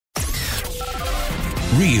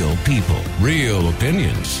Real people, real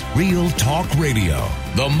opinions, real talk radio.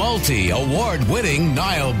 The multi-award-winning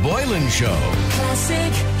Niall Boylan Show.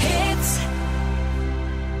 Classic hits.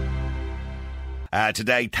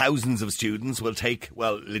 Today, thousands of students will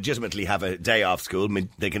legitimately have a day off school.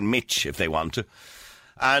 They can mitch if they want to.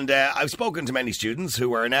 And I've spoken to many students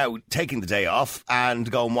who are now taking the day off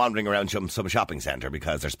and going wandering around some shopping centre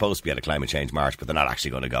because they're supposed to be at a climate change march, but they're not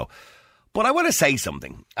actually going to go. But I want to say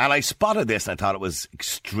something, and I spotted this and I thought it was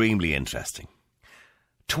extremely interesting.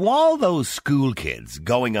 To all those school kids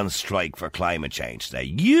going on strike for climate change today,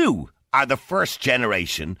 you are the first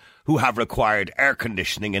generation who have required air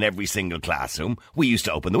conditioning in every single classroom. We used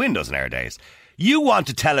to open the windows in our days. You want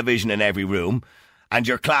a television in every room, and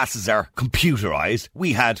your classes are computerised.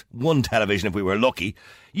 We had one television if we were lucky.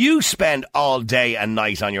 You spend all day and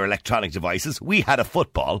night on your electronic devices. We had a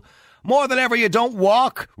football. More than ever, you don't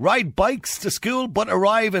walk, ride bikes to school, but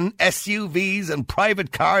arrive in SUVs and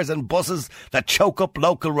private cars and buses that choke up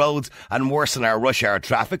local roads and worsen our rush hour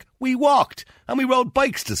traffic. We walked and we rode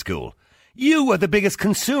bikes to school. You are the biggest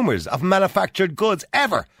consumers of manufactured goods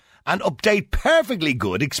ever and update perfectly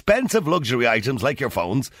good, expensive luxury items like your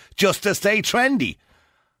phones just to stay trendy.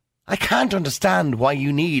 I can't understand why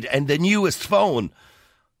you need the newest phone,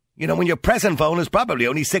 when your present phone is probably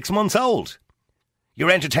only 6 months old. Your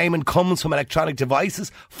entertainment comes from electronic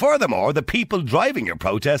devices. Furthermore, the people driving your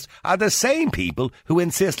protest are the same people who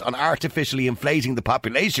insist on artificially inflating the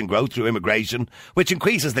population growth through immigration, which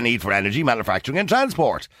increases the need for energy, manufacturing and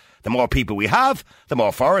transport. The more people we have, the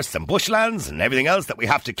more forests and bushlands and everything else that we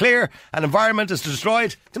have to clear, and environment is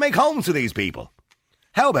destroyed to make homes for these people.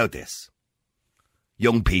 How about this?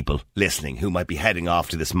 Young people listening who might be heading off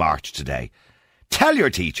to this march today, tell your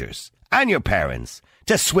teachers and your parents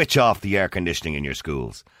to switch off the air conditioning in your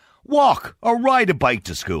schools. Walk or ride a bike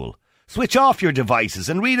to school. Switch off your devices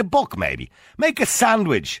and read a book maybe. Make a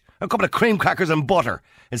sandwich, a couple of cream crackers and butter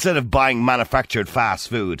instead of buying manufactured fast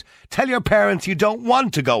food. Tell your parents you don't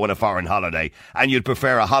want to go on a foreign holiday and you'd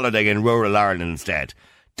prefer a holiday in rural Ireland instead.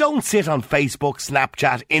 Don't sit on Facebook,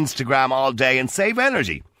 Snapchat, Instagram all day and save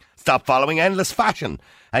energy. Stop following endless fashion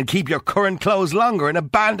and keep your current clothes longer and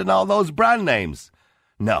abandon all those brand names.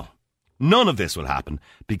 No. None of this will happen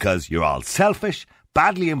because you're all selfish,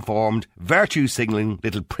 badly informed, virtue-signalling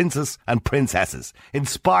little princes and princesses,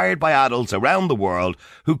 inspired by adults around the world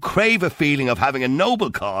who crave a feeling of having a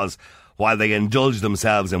noble cause while they indulge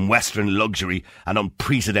themselves in Western luxury and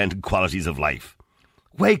unprecedented qualities of life.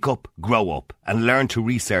 Wake up, grow up, and learn to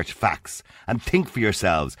research facts and think for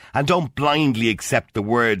yourselves and don't blindly accept the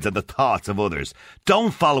words and the thoughts of others.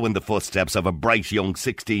 Don't follow in the footsteps of a bright young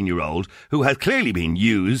 16-year-old who has clearly been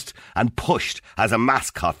used and pushed as a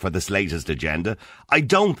mascot for this latest agenda. I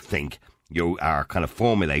don't think you are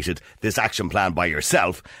formulated this action plan by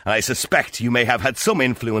yourself, and I suspect you may have had some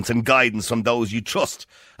influence and guidance from those you trust.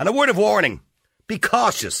 And a word of warning, be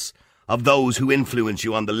cautious of those who influence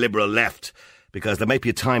you on the liberal left, because there might be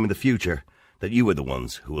a time in the future that you are the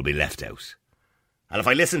ones who will be left out. And if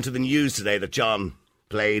I listen to the news today that John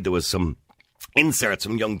played, there was some inserts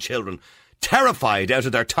from young children terrified out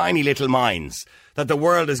of their tiny little minds that the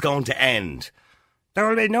world is going to end. There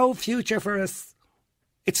will be no future for us.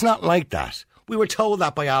 It's not like that. We were told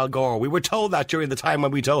that by Al Gore. We were told that during the time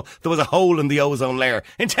when we told there was a hole in the ozone layer.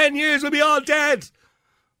 In 10 years we'll be all dead.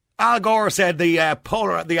 Al Gore said the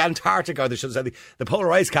Antarctic, or the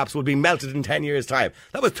polar ice caps would be melted in 10 years' time.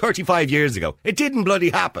 That was 35 years ago. It didn't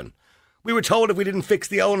bloody happen. We were told if we didn't fix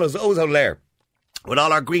the ozone layer with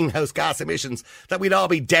all our greenhouse gas emissions that we'd all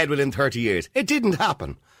be dead within 30 years. It didn't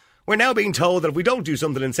happen. We're now being told that if we don't do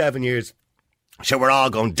something in 7 years, we're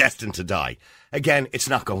all destined to die. Again, it's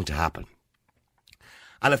not going to happen.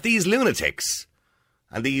 And if these lunatics,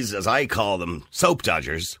 and these, as I call them, soap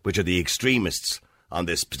dodgers, which are the extremists on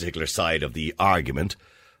this particular side of the argument.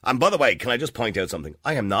 And by the way, can I just point out something?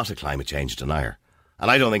 I am not a climate change denier. And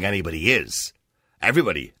I don't think anybody is.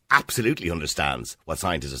 Everybody absolutely understands what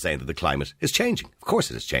scientists are saying, that the climate is changing. Of course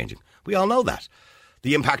it is changing. We all know that.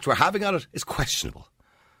 The impact we're having on it is questionable.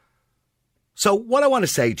 So what I want to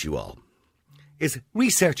say to you all is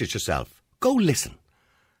research it yourself. Go listen.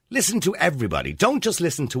 Listen to everybody. Don't just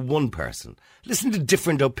listen to one person. Listen to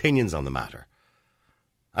different opinions on the matter.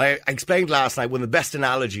 I explained last night one of the best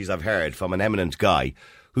analogies I've heard from an eminent guy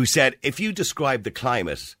who said, if you describe the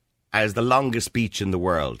climate as the longest beach in the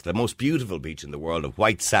world, the most beautiful beach in the world of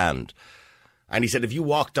white sand, and he said if you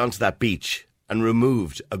walked onto that beach and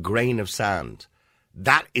removed a grain of sand,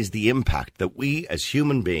 that is the impact that we as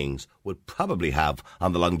human beings would probably have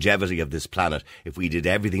on the longevity of this planet if we did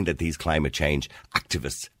everything that these climate change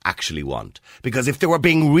activists actually want. Because if they were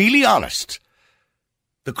being really honest,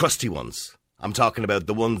 the crusty ones I'm talking about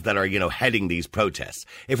the ones that are, heading these protests.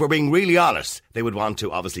 If we're being really honest, they would want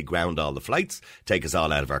to obviously ground all the flights, take us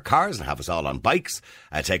all out of our cars and have us all on bikes,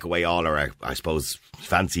 take away all our, I suppose,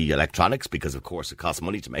 fancy electronics, because of course it costs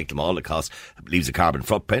money to make them all. It leaves a carbon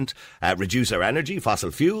footprint, reduce our energy,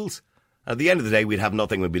 fossil fuels. At the end of the day, we'd have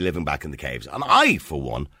nothing. We'd be living back in the caves. And I, for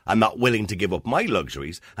one, am not willing to give up my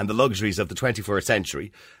luxuries and the luxuries of the 21st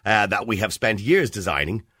century that we have spent years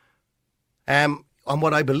designing on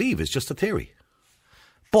what I believe is just a theory.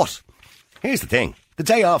 But here's the thing. The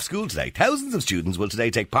day off school today. Thousands of students will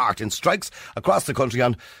today take part in strikes across the country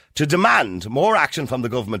to demand more action from the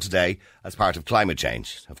government today as part of climate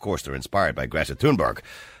change. Of course, they're inspired by Greta Thunberg.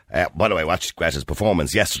 By the way, I watched Greta's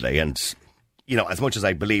performance yesterday, and as much as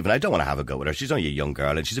I believe, and I don't want to have a go with her, she's only a young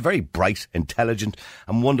girl, and she's a very bright, intelligent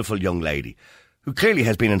and wonderful young lady who clearly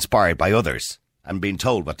has been inspired by others and been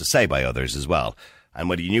told what to say by others as well. And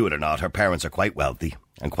whether you knew it or not, her parents are quite wealthy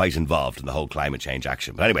and quite involved in the whole climate change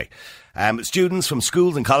action. But anyway, students from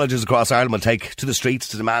schools and colleges across Ireland will take to the streets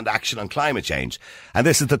to demand action on climate change. And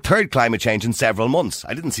this is the third climate change in several months.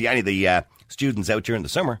 I didn't see any of the students out during the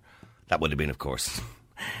summer. That would have been, of course,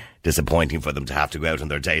 disappointing for them to have to go out on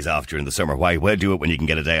their days off during the summer. Why do it when you can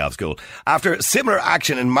get a day off school? After similar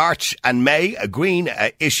action in March and May, green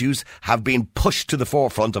issues have been pushed to the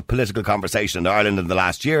forefront of political conversation in Ireland in the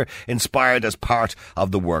last year, inspired as part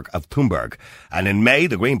of the work of Thunberg. And in May,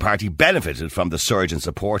 the Green Party benefited from the surge in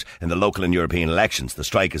support in the local and European elections. The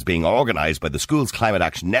strike is being organised by the Schools Climate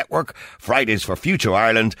Action Network, Fridays for Future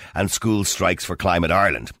Ireland and School Strikes for Climate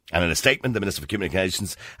Ireland. And in a statement, the Minister for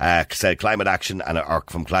Communications said Climate Action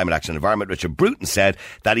from Climate Action and Environment, Richard Bruton, said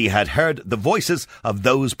that he had heard the voices of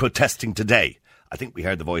those protesting today. I think we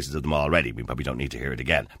heard the voices of them already. We probably don't need to hear it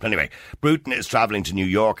again. But anyway, Bruton is travelling to New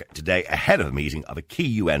York today ahead of a meeting of a key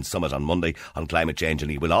UN summit on Monday on climate change,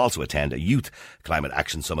 and he will also attend a youth climate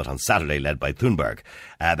action summit on Saturday led by Thunberg.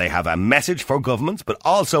 They have a message for governments, but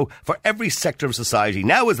also for every sector of society.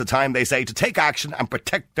 Now is the time, they say, to take action and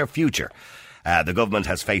protect their future. The government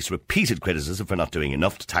has faced repeated criticism for not doing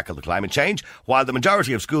enough to tackle the climate change. While the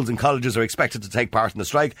majority of schools and colleges are expected to take part in the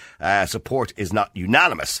strike, support is not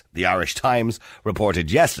unanimous. The Irish Times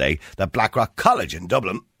reported yesterday that Blackrock College in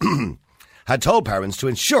Dublin had told parents to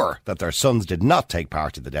ensure that their sons did not take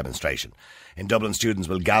part in the demonstration. In Dublin, students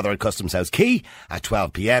will gather at Customs House Quay at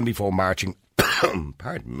 12 p.m. before marching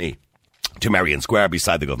to Merrion Square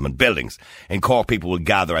beside the government buildings. In Cork, people will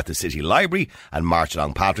gather at the City Library and march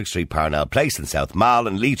along Patrick Street, Parnell Place in South Mall.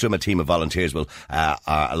 In Leitrim, a team of volunteers will,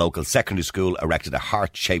 a local secondary school erected a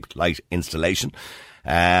heart-shaped light installation.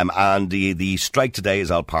 And the strike today is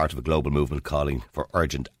all part of a global movement calling for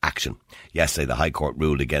urgent action. Yesterday, the High Court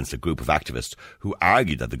ruled against a group of activists who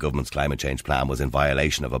argued that the government's climate change plan was in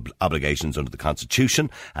violation of obligations under the Constitution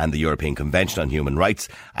and the European Convention on Human Rights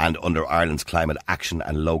and under Ireland's Climate Action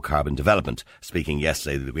and Low Carbon Development. Speaking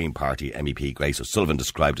yesterday, the Green Party MEP Grace O'Sullivan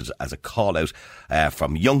described it as a call-out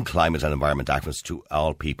from young climate and environment activists to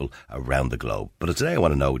all people around the globe. But today I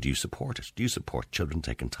want to know, do you support it? Do you support children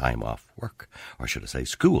taking time off work? Or should I say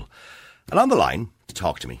school? And on the line to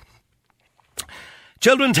talk to me,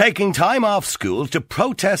 children taking time off school to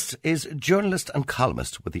protest, is journalist and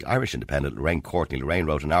columnist with the Irish Independent, Lorraine Courtney. Lorraine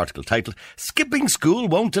wrote an article titled "Skipping School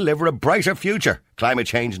Won't Deliver a Brighter Future. Climate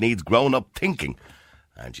Change Needs Grown-Up Thinking."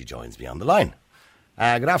 And she joins me on the line.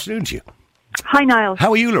 Good afternoon to you. Hi, Niall.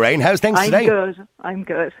 How are you, Lorraine? How's things today? I'm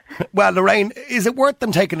good. Well, Lorraine, is it worth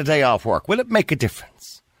them taking a day off work? Will it make a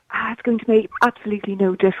difference? It's going to make absolutely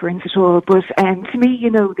no difference at all. But to me,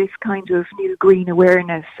 this kind of new green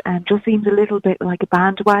awareness just seems a little bit like a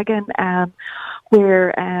bandwagon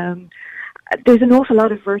where there's an awful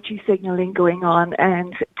lot of virtue signalling going on.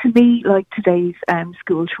 And to me, like today's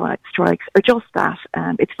school strikes are just that.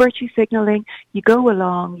 It's virtue signalling. You go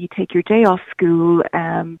along, you take your day off school,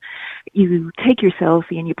 you take your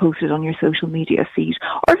selfie and you post it on your social media feed.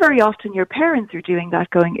 Or very often your parents are doing that,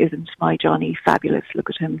 going, "Isn't my Johnny fabulous? Look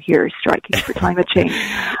at him here striking for climate change."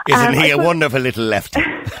 Isn't he a wonderful little lefty?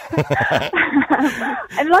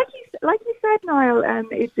 And like you said, Niall,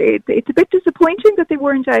 it's a bit disappointing that they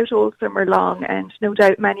weren't out all summer long, and no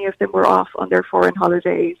doubt many of them were off on their foreign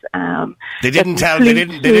holidays. They didn't turn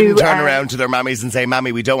around to their mammies and say,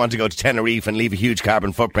 "Mammy, we don't want to go to Tenerife and leave a huge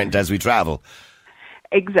carbon footprint as we travel."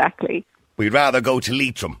 Exactly. We'd rather go to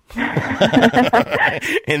Leitrim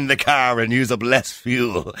in the car and use up less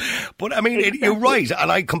fuel. But I mean, exactly. You're right.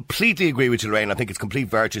 And I completely agree with you, Lorraine. I think it's complete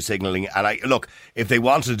virtue signalling. And look, if they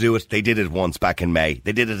wanted to do it, they did it once back in May.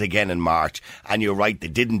 They did it again in March. And you're right, they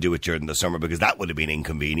didn't do it during the summer because that would have been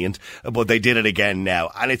inconvenient. But they did it again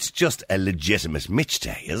now. And it's just a legitimate Mitch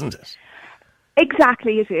Day, isn't it?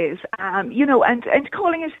 Exactly, it is. And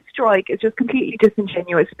calling it a strike is just completely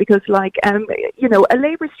disingenuous because, a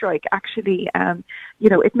labour strike actually,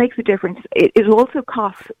 it makes a difference. It also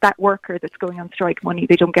costs that worker that's going on strike money.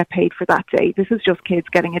 They don't get paid for that day. This is just kids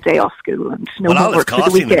getting a day off school and no homework for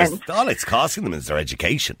the weekend. All it's costing them is their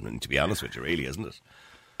education, and to be honest with you, really, isn't it?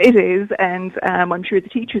 It is, and I'm sure the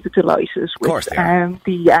teachers are delighted with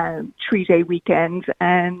the 3-day weekend,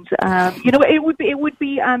 and it would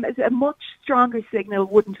be a much stronger signal,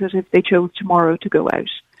 wouldn't it, if they chose tomorrow to go out?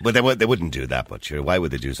 Well, they wouldn't do that, but why would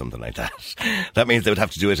they do something like that? That means they would have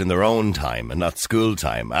to do it in their own time and not school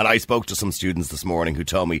time. And I spoke to some students this morning who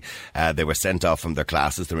told me they were sent off from their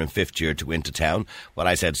classes. They're in 5th year to go into town. Well,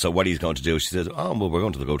 I said, so what are you going to do? She said, we're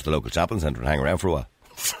going to go to the local shopping centre and hang around for a while.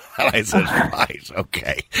 And I said, right,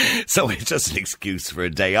 okay. So it's just an excuse for a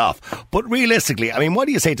day off. But realistically, I mean, what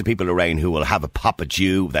do you say to people, Lorraine, who will have a pop at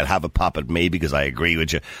you, they'll have a pop at me because I agree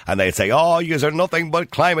with you, and they'd say, yous are nothing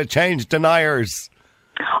but climate change deniers?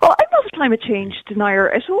 Oh, I'm not a climate change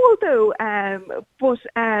denier at all, though. But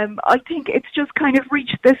I think it's just kind of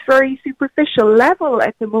reached this very superficial level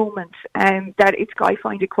at the moment that I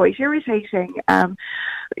find it quite irritating.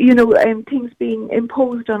 Things being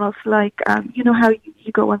imposed on us, like, how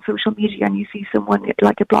you go on social media and you see someone,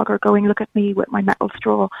 like a blogger, going, look at me with my metal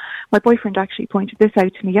straw. My boyfriend actually pointed this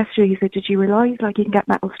out to me yesterday. He said, did you realise, you can get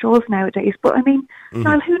metal straws nowadays? But, I mean,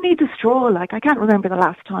 Niall, who needs a straw? I can't remember the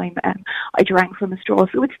last time I drank from a straw.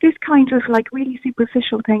 So it's this kind of, really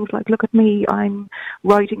superficial things, like, look at me, I'm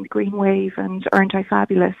riding the green wave, and aren't I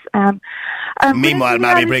fabulous? Meanwhile,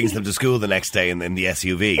 Mammy brings them to school the next day in the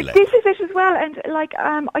SUV. This is it as well, and,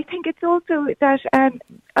 I think it's also that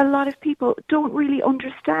a lot of people don't really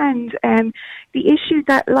understand the issue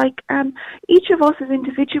that, each of us as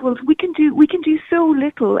individuals, we can do so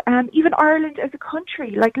little. Even Ireland as a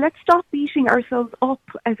country, let's stop beating ourselves up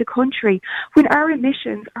as a country when our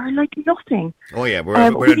emissions are nothing. Oh yeah, we're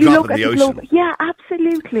a drop in the ocean. Yeah,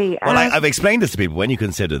 absolutely. Well, I've explained this to people. When you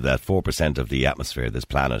consider that 4% of the atmosphere of this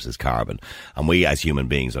planet is carbon, and we as human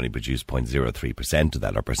beings only produce 0.03% of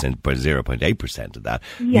that, or 0.8% of that,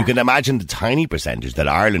 you can imagine the tiny percentage that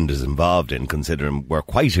Ireland is involved in, considering we're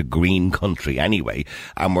quite a green country anyway,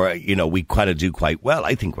 and we kind of do quite well.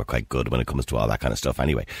 I think we're quite good when it comes to all that kind of stuff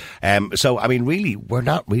anyway. So, I mean, really, we're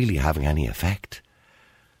not really having any effect.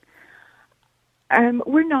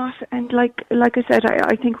 We're not, and like I said,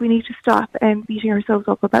 I think we need to stop beating ourselves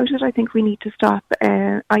up about it. I think we need to stop.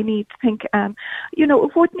 I need to think,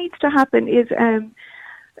 what needs to happen is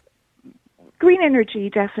green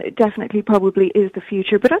energy definitely probably is the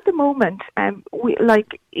future, but at the moment,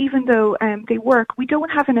 even though they work, we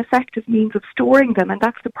don't have an effective means of storing them, and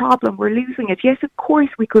that's the problem. We're losing it. Yes, of course,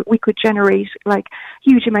 we could generate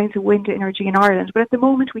huge amounts of wind energy in Ireland, but at the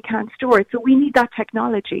moment we can't store it. So we need that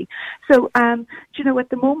technology. So, at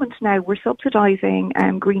the moment now we're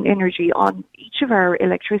subsidising green energy on each of our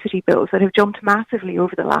electricity bills that have jumped massively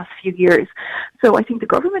over the last few years. So I think the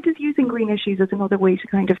government is using green issues as another way to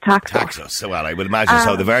kind of tax us. So, well, I would imagine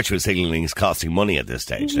so. The virtual signalling is costing money at this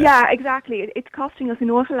stage. Yeah, exactly. It's costing us an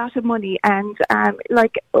awful lot of money, and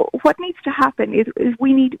what needs to happen is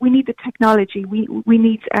we need the technology. We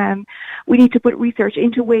need to put research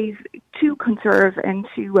into ways to conserve and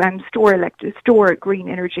to store green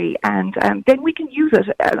energy, and then we can use it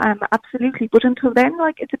absolutely. But until then,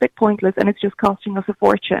 it's a bit pointless, and it's just costing us a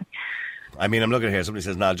fortune. I mean, I'm looking here. Somebody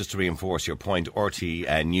says, now, just to reinforce your point, RT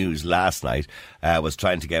News last night was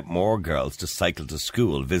trying to get more girls to cycle to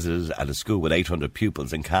school, visited at a school with 800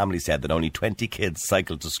 pupils, and calmly said that only 20 kids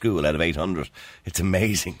cycled to school out of 800. It's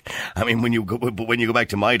amazing. I mean, when you go back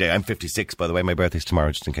to my day, I'm 56, by the way, my birthday's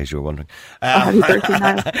tomorrow, just in case you were wondering.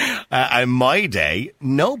 In my day,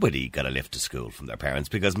 nobody got a lift to school from their parents,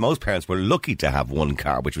 because most parents were lucky to have one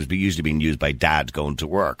car, which was usually being used by dad going to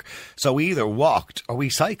work. So we either walked or we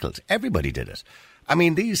cycled. Everybody did it. I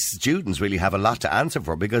mean, these students really have a lot to answer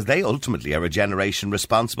for, because they ultimately are a generation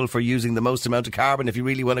responsible for using the most amount of carbon, if you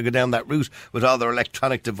really want to go down that route, with all their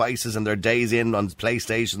electronic devices and their days in on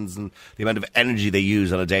PlayStations and the amount of energy they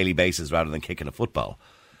use on a daily basis rather than kicking a football.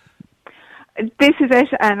 This is it,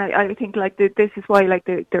 and I think this is why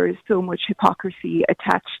there is so much hypocrisy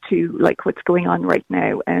attached to what's going on right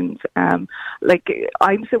now. And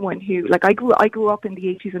I'm someone who I grew up in the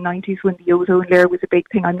 80s and 90s when the ozone layer was a big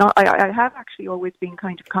thing. I have actually always been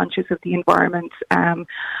kind of conscious of the environment.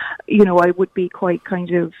 I would be quite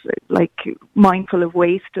kind of mindful of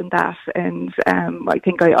waste and that, and I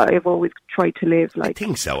think I've always tried to live I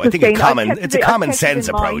think so. I think it's a common sense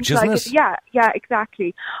approach, isn't it? Yeah,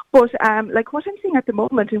 exactly. But what I'm seeing at the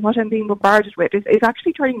moment and what I'm being bombarded with is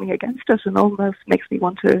actually turning me against it, and almost makes me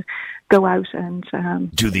want to go out and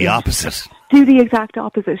do the opposite. Do the exact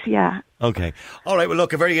opposite, yeah. Okay. All right. Well,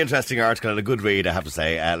 look, a very interesting article and a good read, I have to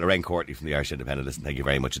say. Lorraine Courtney from the Irish Independent. Listen, thank you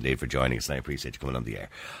very much indeed for joining us, and I appreciate you coming on the air.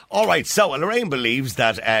 All right. So, Lorraine believes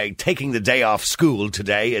that taking the day off school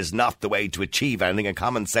today is not the way to achieve anything. A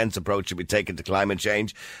common sense approach should be taken to climate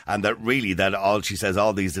change, and that really, she says,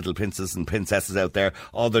 all these little princes and princesses out there,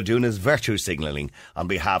 all they're doing is virtue signalling on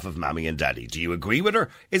behalf of Mammy and Daddy. Do you agree with her?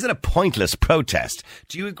 Is it a pointless protest?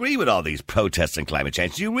 Do you agree with all these protests and climate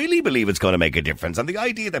change? Do you really believe it's going to make a difference? And the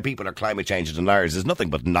idea that people are climate change deniers is nothing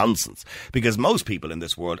but nonsense, because most people in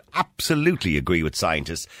this world absolutely agree with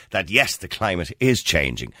scientists that yes, the climate is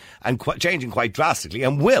changing, and changing quite drastically,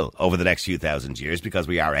 and will over the next few thousand years, because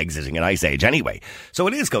we are exiting an ice age anyway. So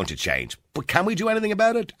it is going to change. But can we do anything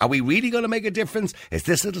about it? Are we really going to make a difference? Is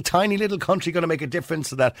this tiny little country going to make a difference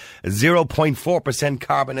to that 0.4%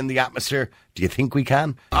 carbon in the atmosphere? Do you think we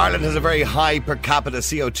can? Ireland has a very high per capita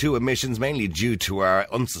CO2 emissions, mainly due to our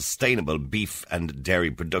unsustainable beef and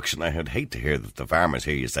dairy production. I would hate to hear the farmers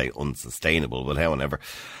hear you say unsustainable, but however.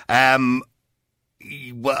 Well,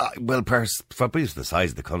 for the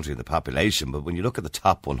size of the country and the population, but when you look at the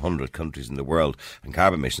top 100 countries in the world and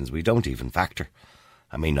carbon emissions, we don't even factor.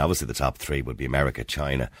 I mean, obviously the top three would be America,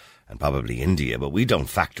 China, and probably India, but we don't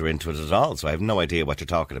factor into it at all, so I have no idea what you're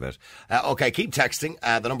talking about. OK, keep texting.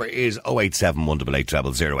 The number is 087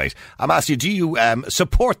 188 0008. I'm asking you, do you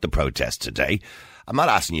support the protest today? I'm not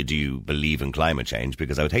asking you, do you believe in climate change?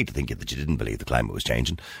 Because I would hate to think that you didn't believe the climate was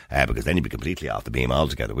changing, because then you'd be completely off the beam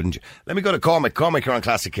altogether, wouldn't you? Let me go to Cormac. Cormac, you're on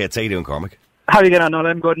Classic Hits. How you doing, Cormac? How are you getting on?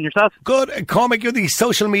 I'm good, and yourself? Good. Cormac, you're the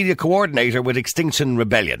social media coordinator with Extinction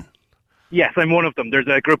Rebellion. Yes, I'm one of them. There's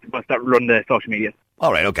a group of us that run the social media.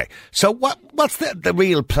 All right, okay. So what's the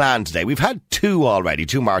real plan today? We've had two already,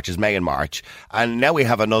 2 marches, May and March, and now we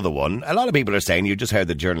have another one. A lot of people are saying, you just heard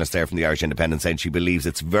the journalist there from the Irish Independent saying she believes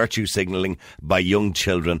it's virtue signalling by young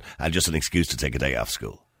children and just an excuse to take a day off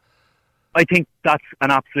school. I think that's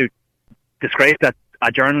an absolute disgrace that a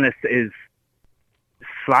journalist is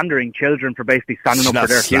slandering children for basically standing up for their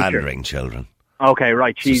future. She's not slandering children. Okay,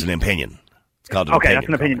 right. It's just an opinion. Okay, that's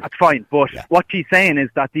an opinion. That's fine. But what she's saying is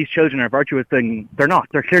that these children are virtuous thing. They're not.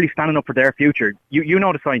 They're clearly standing up for their future. You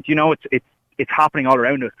know the science. You know it's happening all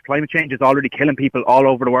around us. Climate change is already killing people all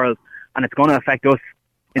over the world, and it's going to affect us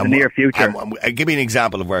in the near future. Give me an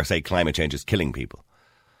example of where, say, climate change is killing people.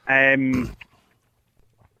 Any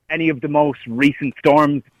of the most recent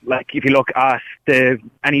storms, like if you look at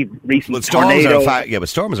any recent tornadoes. But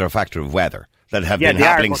storms are a factor of weather that have been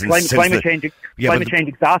happening since climate change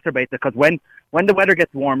exacerbates it, because when the weather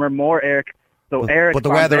gets warmer, more air. But the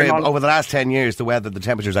weather over the last 10 years, the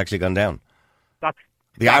temperature's actually gone down.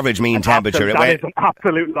 The average mean temperature. That is an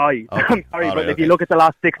absolute lie. Okay. I'm sorry, but if you look at the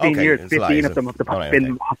last 16 years, 15 of them have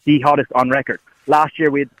been the hottest on record. Last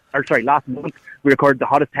month we recorded the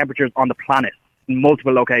hottest temperatures on the planet in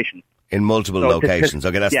multiple locations. In multiple locations.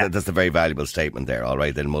 Okay, that's a very valuable statement there, all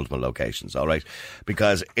right, in multiple locations, all right?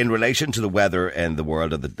 Because in relation to the weather in the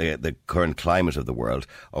world, or the current climate of the world,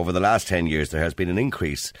 over the last 10 years there has been an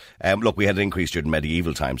increase. Look, we had an increase during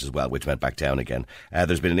medieval times as well, which went back down again.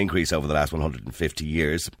 There's been an increase over the last 150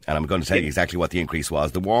 years, and I'm going to tell you exactly what the increase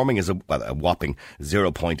was. The warming is a whopping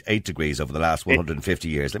 0.8 degrees over the last 150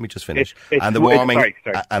 years. Let me just finish. And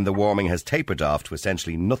the warming has tapered off to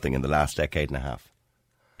essentially nothing in the last decade and a half.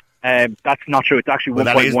 That's not true. It's actually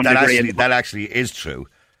 1.1 degrees. That actually is true.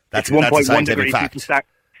 That's a scientific degrees fact.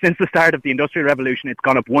 Since the start of the Industrial Revolution, it's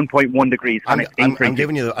gone up 1.1 degrees. I'm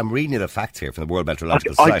reading you the facts here from the World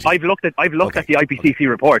Meteorological Society. I've looked at the IPCC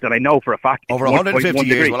report, and I know for a fact over 150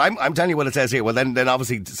 years. Well, I'm telling you what it says here. Well, then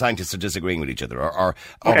obviously scientists are disagreeing with each other, or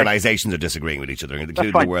organisations are disagreeing with each other,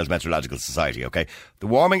 including the World Meteorological Society. Okay, the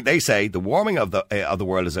warming. They say the warming of the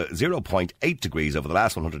world is 0.8 degrees over the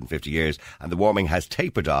last 150 years, and the warming has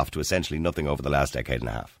tapered off to essentially nothing over the last decade and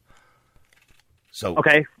a half. So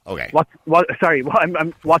okay. What's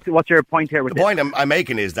your point here? With the point I'm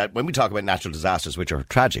making is that when we talk about natural disasters, which are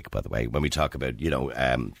tragic, by the way, when we talk about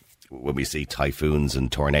when we see typhoons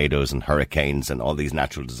and tornadoes and hurricanes and all these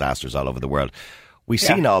natural disasters all over the world, we've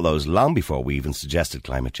seen all those long before we even suggested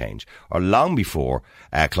climate change, or long before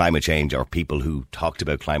climate change or people who talked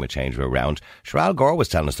about climate change were around. Sure, Al Gore was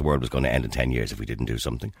telling us the world was going to end in 10 years if we didn't do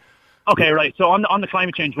something. Okay, right. So on the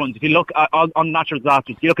climate change ones, if you look at, on natural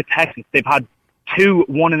disasters, if you look at Texas, they've had 2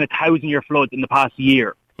 1-in-1,000-year floods in the past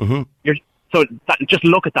year. Mm-hmm. Just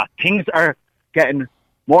look at that. Things are getting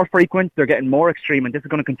more frequent, they're getting more extreme, and this is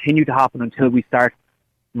going to continue to happen until we start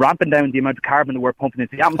ramping down the amount of carbon that we're pumping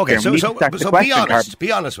into the atmosphere. Okay, so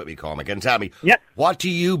be honest with me, Cormac, and tell me, what do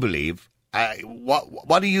you believe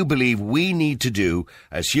What do you believe we need to do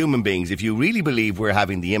as human beings? If you really believe we're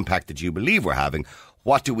having the impact that you believe we're having,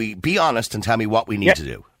 what do we, be honest and tell me what we need to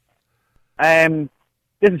do.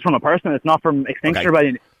 This is from a person, it's not from Extinction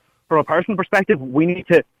Rebellion. From a personal perspective, we need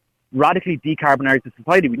to radically decarbonise the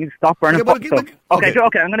society. We need to stop burning fossil fuels.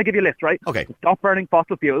 Okay, I'm going to give you a list, right? Okay. Stop burning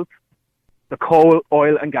fossil fuels, the coal,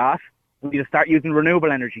 oil and gas. We need to start using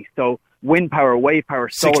renewable energy. So wind power, wave power,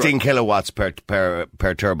 solar. 16 kilowatts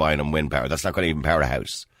per turbine on wind power. That's not going to even power a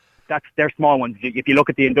house. They're small ones. If you look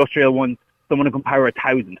at the industrial ones, someone can power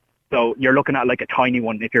 1,000. So you're looking at like a tiny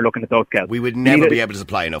one if you're looking at those scales. We would never be able to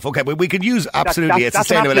supply enough. Okay, but we could use absolutely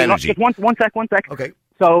sustainable energy. Just one sec. Okay.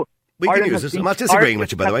 So we can use this. I'm not disagreeing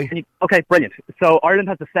with you, by the way. Okay, brilliant. So Ireland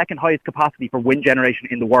has the second highest capacity for wind generation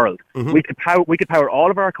in the world. Mm-hmm. We could power all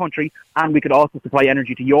of our country, and we could also supply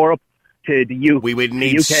energy to Europe, to the UK. We would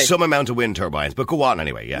need some amount of wind turbines, but go on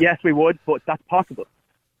anyway. Yeah. Yes, we would, but that's possible.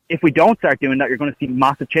 If we don't start doing that, you're going to see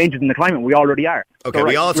massive changes in the climate. We already are. Okay, so,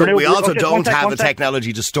 we also don't have the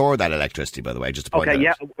technology to store that electricity, by the way, just to point out. Okay,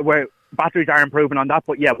 yeah, where batteries are improving on that,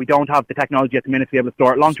 but yeah, we don't have the technology at the minute to be able to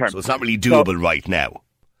store it long term. So it's not really doable right now.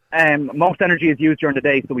 Most energy is used during the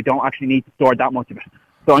day, so we don't actually need to store that much of it.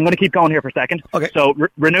 So I'm going to keep going here for a second. Okay. So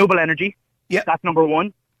renewable energy, that's number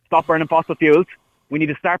one. Stop burning fossil fuels. We need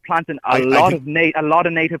to start planting a lot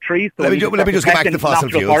of native trees. So let me just get back to the fossil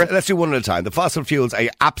fuels. Forests. Let's do one at a time. The fossil fuels, I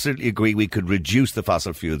absolutely agree we could reduce the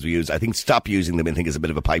fossil fuels we use. I think stop using them, I think, is a bit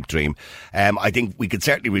of a pipe dream. I think we could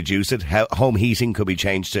certainly reduce it. Home heating could be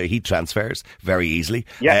changed to heat transfers very easily.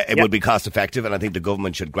 It would be cost effective, and I think the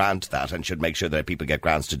government should grant that and should make sure that people get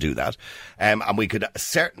grants to do that. And we could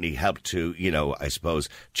certainly help to, I suppose,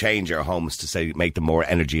 change our homes to say make them more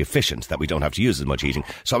energy efficient, that we don't have to use as much heating.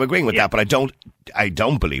 So I'm agreeing with that, but I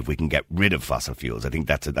don't believe we can get rid of fossil fuels. I think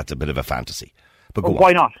that's a bit of a fantasy. But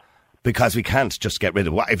why not? Because we can't just get rid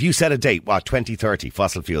of it. If you set a date, 2030,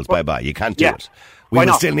 fossil fuels, bye-bye. You can't do it. We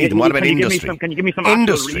will still need them. What about industry? Can you give me some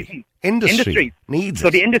industry? Industry needs it. So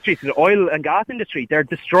the industry, the oil and gas industry, they're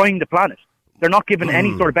destroying the planet. They're not giving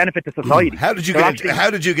any sort of benefit to society. How did you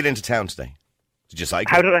get into town today? Did you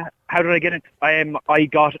cycle? How did I get it? I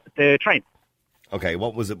got the train. Okay,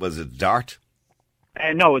 what was it? Was it Dart?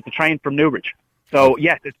 No, it's a train from Newbridge. So,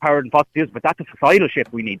 yes, it's powered in fossil fuels, but that's a societal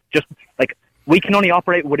shift we need. Just like we can only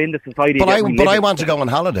operate within the society. But I want to go on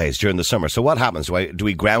holidays during the summer. So what happens? Do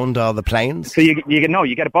we ground all the planes? So you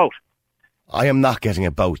get a boat. I am not getting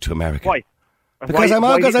a boat to America. Why? Because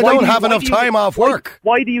I don't have enough time off work.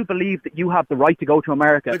 Why do you believe that you have the right to go to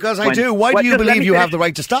America? Because I do. Why do you believe you have the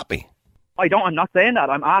right to stop me? I don't. I'm not saying that.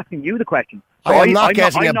 I'm asking you the question. So I'm not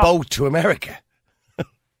getting a boat to America.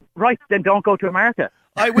 Right, then don't go to America.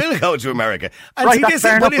 I will go to America. And right, see,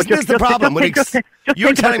 this is the problem.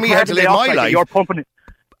 You're telling me how to live my life. You're pumping it.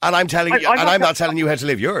 And I'm telling you, I'm not telling you how to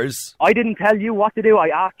live yours. I didn't tell you what to do. I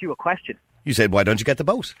asked you a question. You said, why don't you get the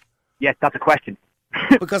boat? Yes, that's a question.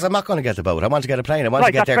 Because I'm not going to get the boat. I want to get a plane. I want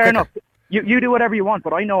to get there quicker. Enough. You do whatever you want,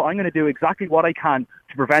 but I know I'm going to do exactly what I can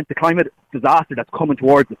to prevent the climate disaster that's coming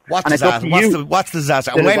towards us. What's disaster? What's the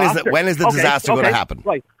disaster? And when is the disaster going to happen?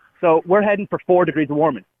 Right. So we're heading for 4 degrees of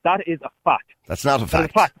warming. That is a fact. That's not a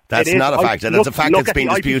fact. That's not a fact. That's a fact that's been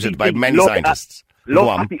disputed by many scientists. Look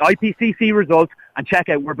at the IPCC results and check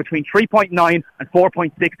out we're between 3.9 and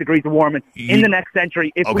 4.6 degrees of warming in the next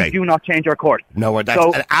century if we do not change our course. No,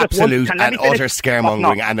 that's an absolute and utter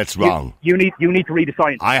scaremongering, and it's wrong. You need to read the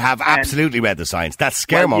science. I have absolutely read the science. That's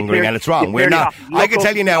scaremongering, and it's wrong. We're not. I can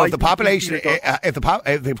tell you now, if the population, if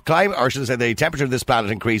the climate, or should I say, the temperature of this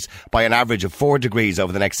planet increase by an average of 4 degrees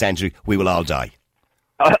over the next century, we will all die.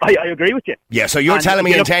 I agree with you. Yeah, so you're telling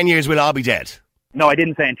me in 10 years we'll all be dead? No, I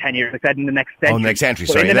didn't say in 10 years. I said in the next century. Oh, next century.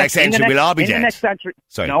 Sorry, in the next century we'll all be dead. In the next century.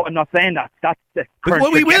 Sorry. No, I'm not saying that. That's the current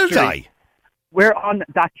Well, we will die. We're on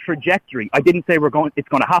that trajectory. I didn't say it's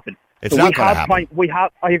going to happen. It's not going to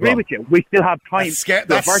happen. I agree with you. We still have time to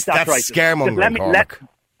reverse that crisis. That's scaremongering,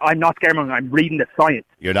 I'm not scaremongering. I'm reading the science.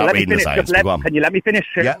 You're not reading the science. Can you let me finish?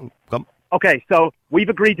 Yeah, come. Okay, so we've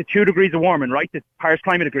agreed to 2 degrees of warming, right? The Paris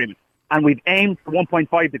Climate Agreement. And we've aimed for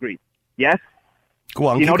 1.5 degrees. Yes? Go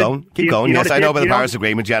on, keep going. Yes, I know about the Paris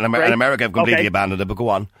Agreement, and America have completely abandoned it, but go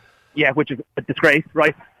on. Yeah, which is a disgrace,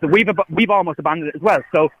 right? So we've almost abandoned it as well.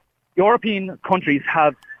 So European countries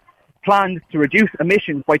have planned to reduce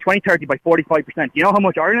emissions by 2030 by 45%. Do you know how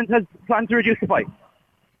much Ireland has planned to reduce it by?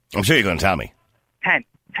 I'm sure you're going to tell me.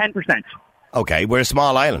 10%. Okay, we're a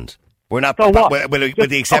small island. We're not. So what? With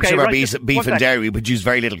the exception of our beef and dairy, we produce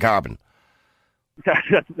very little carbon.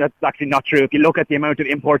 That's actually not true. If you look at the amount of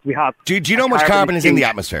imports we have. Do you know how much carbon is in the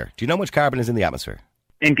atmosphere? Do you know how much carbon is in the atmosphere?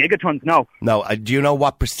 In gigatons, no. No. Do you know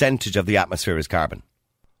what percentage of the atmosphere is carbon?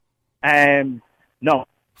 No.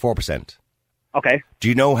 4%. Okay. Do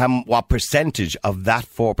you know what percentage of that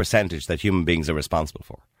 4% that human beings are responsible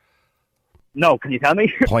for? No, can you tell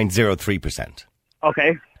me? 0.03%.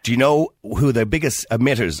 Okay. Do you know who the biggest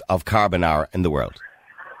emitters of carbon are in the world?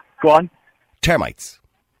 Go on. Termites.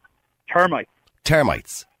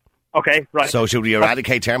 Termites. Okay, right. So should we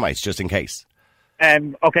eradicate termites just in case?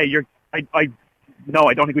 Okay, no,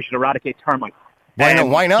 I don't think we should eradicate termites. Why not?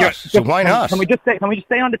 Why not? So why not? Can we just stay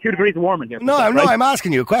on the 2 degrees of warming here? No, I'm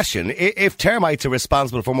asking you a question. If termites are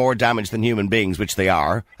responsible for more damage than human beings, which they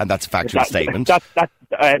are, and that's a factual statement.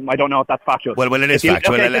 I don't know if that's factual. Well, it is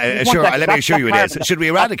factual. Sure, let me assure you it is. Should we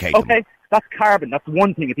eradicate them? Okay, that's carbon. That's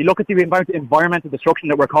one thing. If you look at the environmental destruction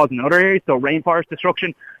that we're causing in other areas, so rainforest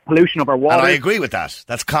destruction, pollution of our water. And I agree with that.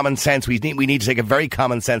 That's common sense. We need to take a very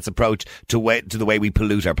common sense approach to the way we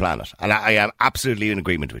pollute our planet. And I am absolutely in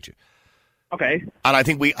agreement with you. Okay. And I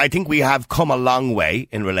think we have come a long way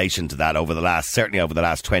in relation to that certainly over the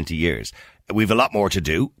last 20 years. We've a lot more to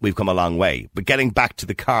do. We've come a long way. But getting back to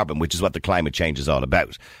the carbon, which is what the climate change is all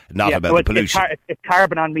about, not about the pollution. It's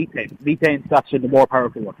carbon and methane. Methane's actually the more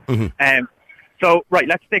powerful one. Mm-hmm. So, right,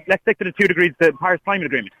 let's stick to the 2 degrees, the Paris Climate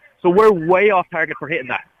Agreement. So we're way off target for hitting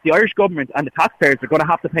that. The Irish government and the taxpayers are going to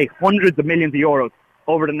have to pay hundreds of millions of euros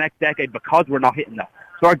over the next decade because we're not hitting that.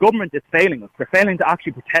 So our government is failing us. They're failing to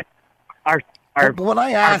actually protect our but when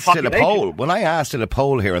I asked in a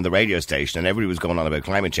poll here on the radio station, and everybody was going on about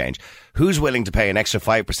climate change, who's willing to pay an extra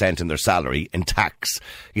 5% in their salary in tax,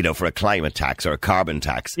 for a climate tax or a carbon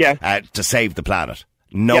tax, to save the planet?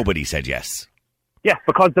 Nobody said yes. Yeah,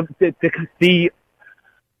 because the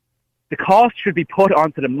cost should be put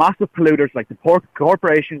onto the massive polluters like the pork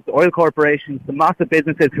corporations, the oil corporations, the massive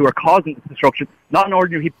businesses who are causing this destruction, not an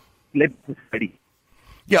ordinary people living in society.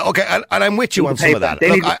 Yeah, okay, and I'm with you on some of that.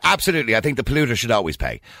 Look, absolutely, I think the polluter should always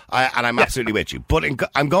pay, and I'm absolutely with you. But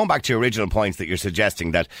I'm going back to your original points that you're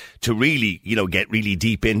suggesting that to really, get really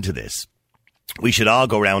deep into this, we should all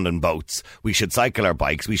go around on boats, we should cycle our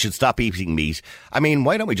bikes, we should stop eating meat. I mean,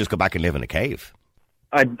 why don't we just go back and live in a cave?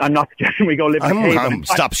 I'm not suggesting we go live in a cave.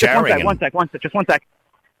 Stop sharing. One sec.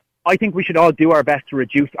 I think we should all do our best to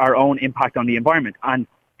reduce our own impact on the environment, and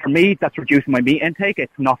for me, that's reducing my meat intake.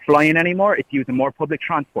 It's not flying anymore. It's using more public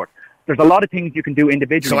transport. There's a lot of things you can do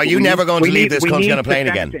individually. So are you never going to leave this country on a plane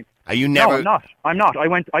again? Are you never? No, I'm not.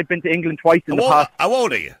 I've been to England twice in the past. How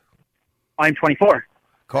old are you? I'm 24.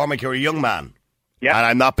 Cormac, you're a young man. Yeah. And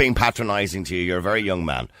I'm not being patronising to you. You're a very young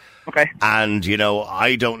man. Okay. And,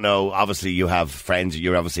 I don't know, obviously you have friends,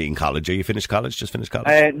 you're obviously in college. Are you finished college? Just finished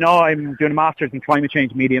college? No, I'm doing a master's in climate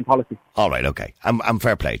change, media and policy. All right, okay. I'm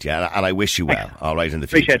fair play to you, and I wish you well, all right, in the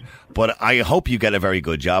future. Appreciate it. But I hope you get a very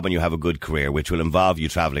good job and you have a good career, which will involve you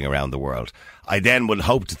travelling around the world. I then will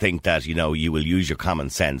hope to think that, you will use your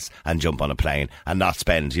common sense and jump on a plane and not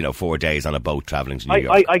spend, 4 days on a boat travelling to New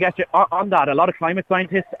York. I get you. On that, a lot of climate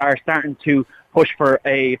scientists are starting to push for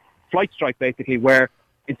a flight strike, basically, where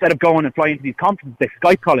instead of going and flying to these conferences, they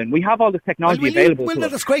Skype call in. We have all this technology available to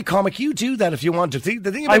us. That's great, Comic. You do that if you want to.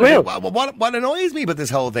 The thing about what annoys me about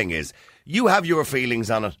this whole thing is you have your feelings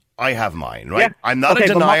on it. I have mine, right? Yeah. I'm not a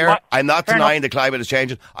denier. I'm not denying the climate is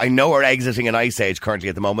changing. I know we're exiting an ice age currently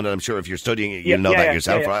at the moment, and I'm sure if you're studying it, you'll know that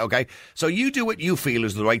yourself, right? Okay. So you do what you feel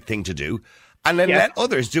is the right thing to do. And then let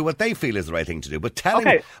others do what they feel is the right thing to do. But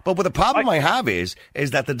but the problem I have is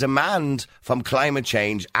that the demand from climate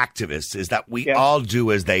change activists is that we all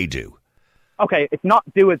do as they do. Okay, it's not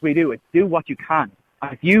do as we do, it's do what you can.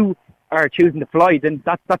 And if you are choosing to fly, then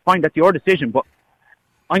that's fine, that's your decision. But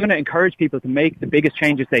I'm going to encourage people to make the biggest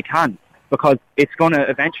changes they can because it's going to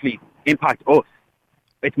eventually impact us.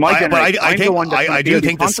 It's my generation. I do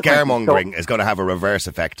think the scaremongering is going to have a reverse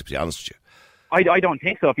effect, to be honest with you. I don't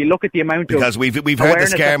think so. If you look at the amount because we've heard the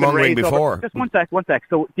scaremongering before. Just one sec.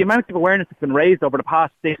 So the amount of awareness that's been raised over the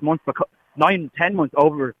past 6 months, 9, 10 months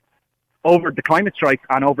over the climate strikes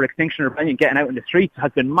and over Extinction Rebellion getting out in the streets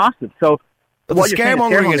has been massive. So but the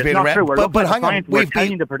scaremongering has been around. But hang on, we're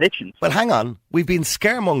telling the predictions. But hang on, we've been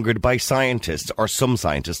scaremongered by scientists, or some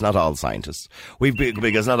scientists, not all scientists.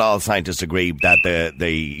 Because not all scientists agree that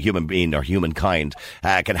the human being or humankind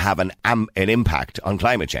can have an impact on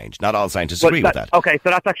climate change. Not all scientists agree with that. Okay,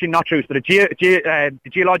 so that's actually not true. So the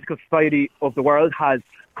Geological Society of the World has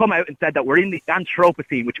come out and said that we're in the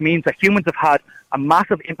Anthropocene, which means that humans have had a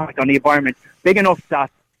massive impact on the environment, big enough that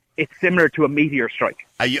it's similar to a meteor strike.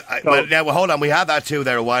 Well, hold on. We had that too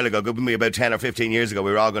there a while ago. Maybe about 10 or 15 years ago.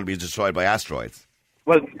 We were all going to be destroyed by asteroids.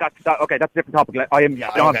 Well, that's a different topic.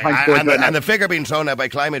 And the figure being thrown out by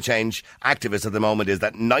climate change activists at the moment is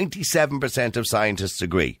that 97% of scientists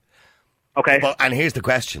agree. Okay. And here's the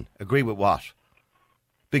question. Agree with what?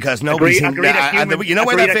 Because nobody's agree that humans, you know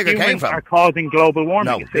where that figure came humans from? are causing global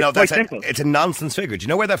warming. It's a nonsense figure. Do you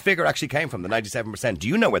know where that figure actually came from? The 97%. Do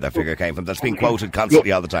you know where that figure came from? That's being quoted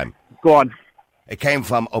constantly all the time. Go on. It came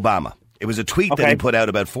from Obama. It was a tweet that he put out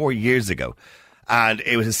about 4 years ago. And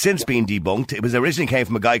it has since been debunked. It was originally came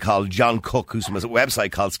from a guy called John Cook, who's from a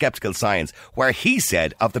website called Skeptical Science, where he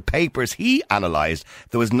said of the papers he analysed,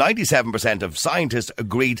 there was 97% of scientists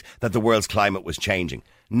agreed that the world's climate was changing.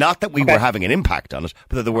 Not that we were having an impact on it,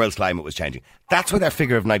 but that the world's climate was changing. That's where their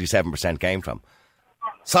figure of 97% came from.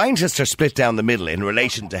 Scientists are split down the middle in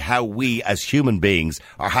relation to how we as human beings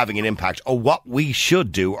are having an impact or what we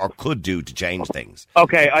should do or could do to change things.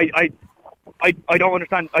 Okay, I don't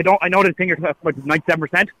understand. I know the thing you're talking about is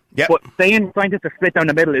 97%, but saying scientists are split down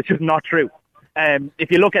the middle is just not true.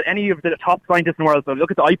 If you look at any of the top scientists in the world, so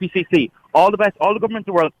look at the IPCC, all the governments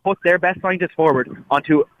in the world put their best scientists forward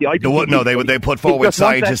onto the IPCC. No, they put forward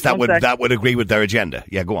scientists that would agree with their agenda.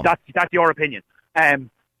 Yeah, go on. That's your opinion.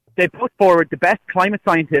 They put forward the best climate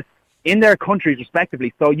scientists in their countries,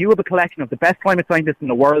 respectively. So you have a collection of the best climate scientists in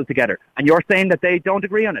the world together, and you're saying that they don't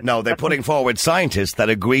agree on it. No, they're putting forward scientists that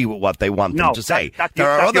agree with what they want them to say. There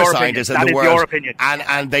are other scientists in the world, your opinion.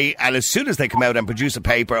 and as soon as they come out and produce a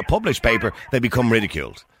paper, a published paper, they become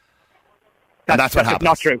ridiculed. And that's what happens.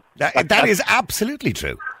 Not true. That is absolutely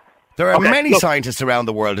true. There are many scientists around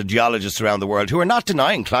the world and geologists around the world who are not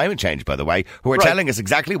denying climate change, by the way, who are telling us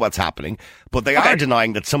exactly what's happening, but they are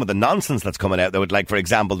denying that some of the nonsense that's coming out, like, for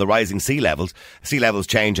example, the rising sea levels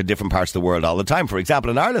change in different parts of the world all the time. For example,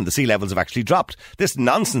 in Ireland, the sea levels have actually dropped. This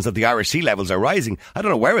nonsense that the Irish sea levels are rising, I don't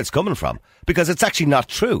know where it's coming from, because it's actually not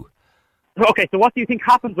true. Okay, so what do you think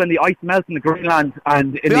happens when the ice melts in the Greenland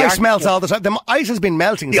and in the ice melts all the time? The ice has been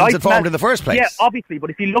melting since it formed in the first place. Yeah, obviously, but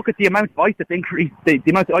if you look at the amount of ice that's increased, the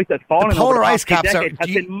amount of ice that's fallen the polar over the ice caps has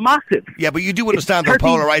been massive. Yeah, but you do understand that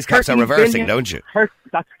polar ice caps are reversing, don't you?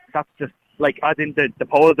 That's just like as in the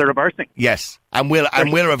poles are reversing. Yes, and will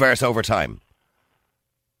reverse over time.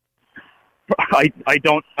 I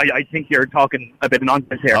think you're talking a bit of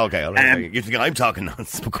nonsense here. Okay, all right. You think I'm talking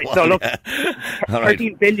nonsense? So look,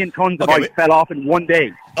 13 billion tons of ice fell off in one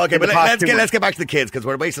day. Okay, but let's get back to the kids, because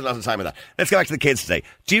we're wasting a lot of time on that. Let's get back to the kids today.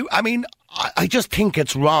 I just think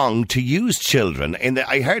it's wrong to use children.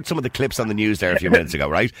 I heard some of the clips on the news there a few minutes ago,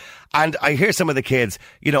 right? And I hear some of the kids,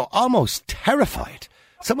 almost terrified.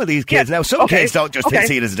 Some of these kids, now some kids don't just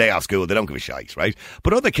see it as a day off school, they don't give a shite, right?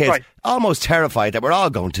 But other kids, almost terrified that we're all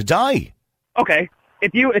going to die. Okay,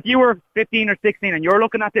 if you were 15 or 16 and you're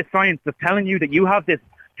looking at this science that's telling you that you have this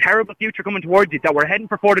terrible future coming towards you, that we're heading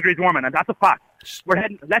for 4 degrees warming, and that's a fact. We're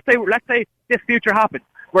heading. Let's say this future happens.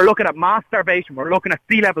 We're looking at mass starvation. We're looking at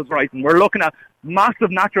sea levels rising. We're looking at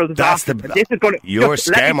massive natural disasters. You're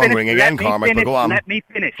scaremongering again, Cormac. But go on. Let me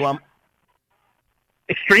finish. Go on.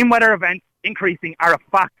 Extreme weather events increasing are a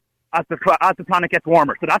fact as the planet gets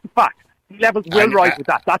warmer. So that's a fact. Sea levels will rise with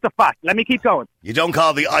that. That's a fact. Let me keep going. You don't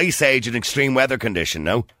call the Ice Age an extreme weather condition,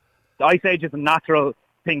 no? The Ice Age is a natural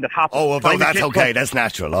thing that happens. Oh, well, that's okay. That's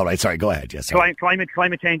natural. All right, sorry. Go ahead. Yes.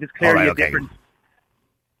 Climate change is clearly a different.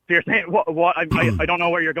 So you're saying what? I don't know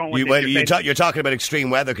where you're going with this. You're talking about extreme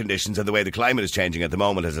weather conditions and the way the climate is changing at the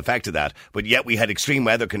moment has affected that. But yet we had extreme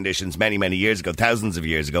weather conditions many, many years ago, thousands of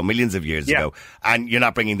years ago, millions of years ago, and you're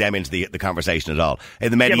not bringing them into the conversation at all.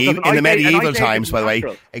 In the medieval times, by the way,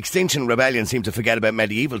 Extinction Rebellion seemed to forget about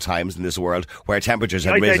medieval times in this world where temperatures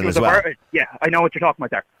had risen as well. Yeah, I know what you're talking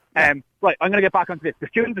about there. Right, I'm going to get back onto this. The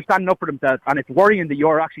students are standing up for themselves, and it's worrying that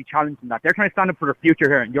you're actually challenging that. They're trying to stand up for their future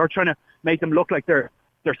here, and you're trying to make them look like they're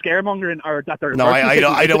scaremongering or that they're... No, I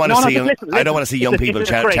don't want to see I don't want to see young people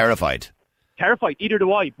terrified. Terrified, either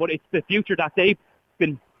do I, but it's the future that they've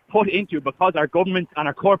been put into because our governments and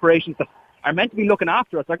our corporations that are meant to be looking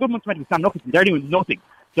after us. Our government's meant to be standing up for us, and they're doing nothing.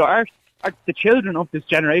 So the children of this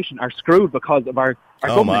generation are screwed because of our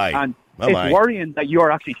government. And it's worrying that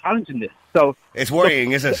you're actually challenging this. So it's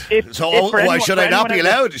worrying, is it? Should I not be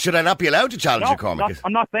allowed? Should I not be allowed to challenge you, Cormac?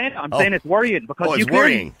 I'm not saying it. I'm saying it's worrying because it's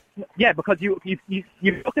worrying. Yeah, because you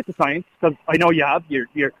look at the science, because I know you have.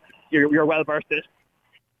 You're well versed in it,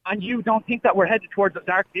 and you don't think that we're headed towards a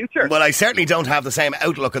dark future. Well, I certainly don't have the same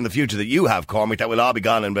outlook on the future that you have, Cormac. That will all be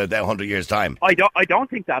gone in about 100 years' time. I don't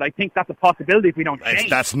think that. I think that's a possibility if we don't change.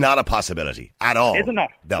 That's not a possibility at all, isn't it?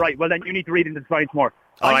 No. Right. Well, then you need to read into the science more.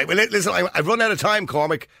 All right, well, listen, I've run out of time,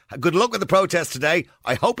 Cormac. Good luck with the protest today.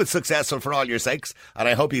 I hope it's successful for all your sakes, and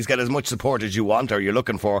I hope you get as much support as you want or you're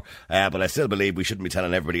looking for, but I still believe we shouldn't be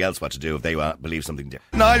telling everybody else what to do if they believe something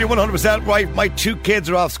different. Niall, you're 100% right. My 2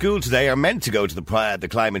 kids are off school today, are meant to go to the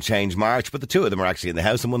climate change march, but the 2 of them are actually in the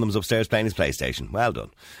house and one of them's upstairs playing his PlayStation. Well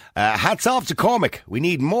done. Hats off to Cormac. We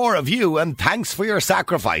need more of you, and thanks for your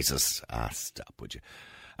sacrifices. Stop, would you?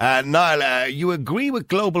 Niall, you agree with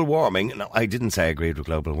global warming? No, I didn't say I agreed with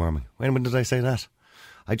global warming. When did I say that?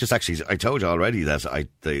 I told you already that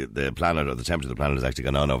the planet, or the temperature of the planet, has actually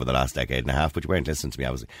gone on over the last decade and a half, but you weren't listening to me,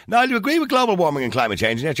 obviously. Niall, you agree with global warming and climate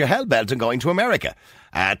change, and yet you're hell-bent on going to America.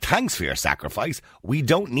 Thanks for your sacrifice. We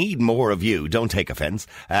don't need more of you. Don't take offence.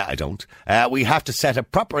 I don't. We have to set a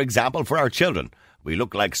proper example for our children. We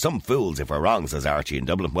look like some fools if we're wrong, says Archie in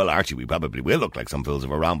Dublin. Well, Archie, we probably will look like some fools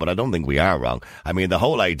if we're wrong, but I don't think we are wrong. I mean, the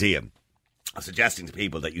whole idea of suggesting to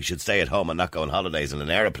people that you should stay at home and not go on holidays in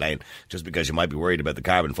an aeroplane just because you might be worried about the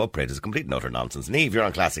carbon footprint is complete and utter nonsense. Neve, you're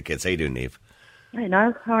on Classic Kids. How you doing, Neve? Hey,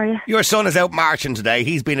 Niall. How are you? Your son is out marching today.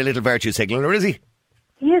 He's been a little virtue signaller, is he?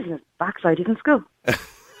 He is a backside. He's in school.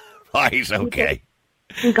 Right, okay.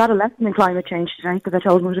 He got a lesson in climate change today because I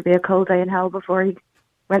told him it would be a cold day in hell before he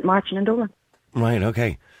went marching in Dublin. Right,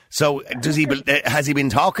 okay. So, has he been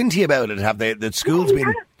talking to you about it? Have the schools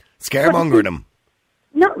been scaremongering him?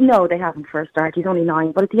 No, they haven't for a start. He's only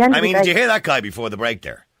 9. But at the end of the day... did you hear that guy before the break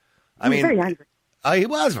there? He was very angry. He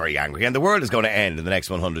was very angry, and the world is going to end in the next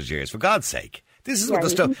 100 years, for God's sake. This is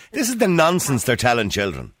this is the nonsense they're telling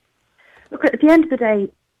children. Look, at the end of the day,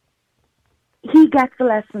 he gets the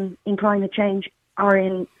lesson in climate change or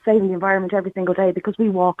in saving the environment every single day because we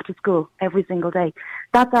walk to school every single day.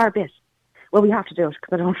 That's our bit. Well, we have to do it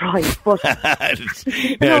because I don't drive. But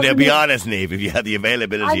now, be honest, Neve, if you had the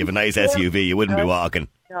availability of a nice SUV, you wouldn't be walking.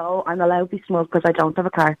 No, I'm allowed to be smug because I don't have a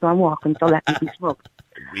car, so I'm walking, so let me be smug.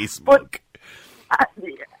 Be smug. But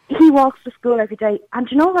he walks to school every day, and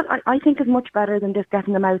do you know what I think is much better than just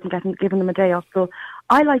getting them out and giving them a day off school?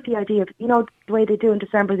 I like the idea of, the way they do in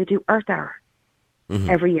December, they do Earth Hour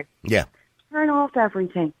every year. Yeah. Turn off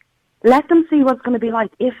everything. Let them see what it's going to be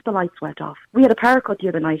like if the lights went off. We had a power cut the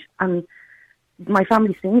other night, and my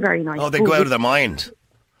family seemed very nice. Oh, they go out of their mind.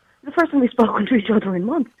 The first time we've spoken to each other in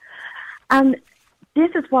months. And this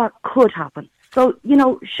is what could happen. So,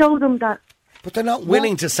 show them that. But they're not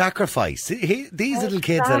willing to sacrifice. These little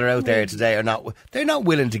kids that are out there today they're not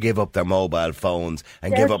willing to give up their mobile phones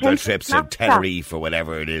and give up their trips to Tenerife or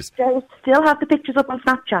whatever it is. They'll still have the pictures up on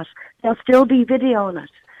Snapchat. They'll still be videoing it.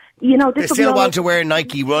 They still want to wear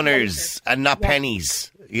Nike runners and not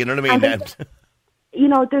pennies. You know what I mean?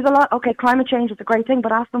 There's a lot. Okay, climate change is a great thing,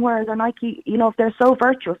 but ask them where their Nike. If they're so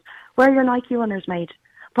virtuous, where are your Nike runners made?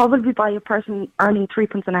 Probably by a person earning 3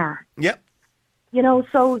 pence an hour. Yep.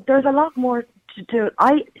 So there's a lot more to do.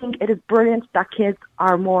 I think it is brilliant that kids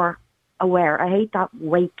are more aware. I hate that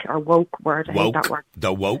woke word. I hate that word.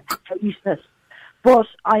 The woke. I use this. But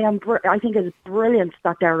I think it's brilliant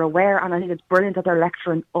that they're aware, and I think it's brilliant that they're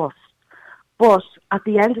lecturing us. But at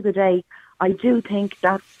the end of the day, I do think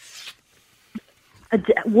that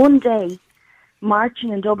one day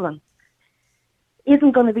marching in Dublin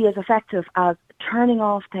isn't going to be as effective as turning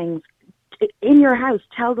off things. In your house,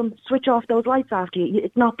 tell them, switch off those lights after you.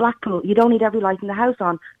 It's not Blackpool. You don't need every light in the house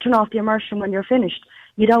on. Turn off the immersion when you're finished.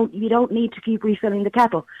 You don't need to keep refilling the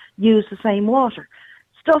kettle. Use the same water.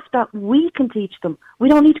 Stuff that we can teach them. We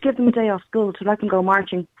don't need to give them a day off school to let them go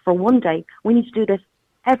marching for one day. We need to do this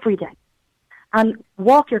every day. And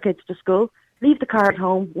walk your kids to school. Leave the car at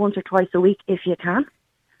home once or twice a week if you can.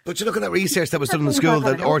 But you look at that research that was done in the school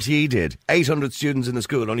that RTE did. 800 students in the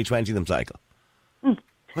school, only 20 of them cycle.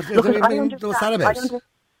 What's that about?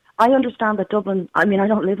 I understand that Dublin, I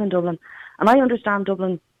don't live in Dublin, and I understand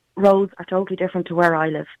Dublin roads are totally different to where I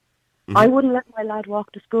live. Mm-hmm. I wouldn't let my lad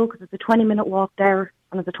walk to school because it's a 20-minute walk there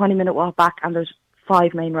and it's a 20-minute walk back, and there's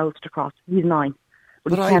 5 main roads to cross. He's 9.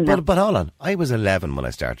 But hold on. I was 11 when I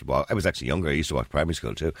started walk. I was actually younger. I used to walk to primary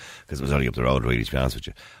school too, because it was only up the road, really, to be honest with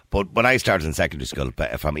you. But when I started in secondary school,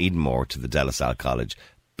 from Edenmore to the De La Salle College,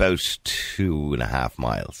 about 2.5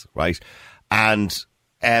 miles, right? And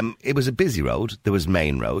it was a busy road. There was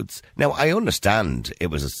main roads. Now, I understand it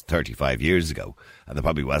was 35 years ago, and there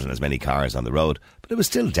probably wasn't as many cars on the road, but it was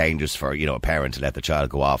still dangerous for, a parent to let the child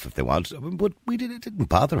go off if they wanted. But it didn't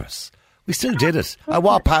bother us. We still did it. I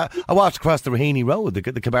walked across the Raheny Road, the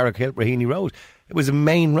Cabarrach Hill Raheny Road. It was a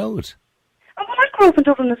main road. Well, I grew up in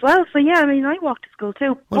Dublin as well, so yeah, I walked to school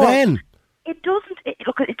too. Well, then it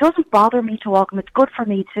doesn't bother me to walk, and it's good for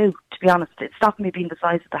me too. To be honest, it stopped me being the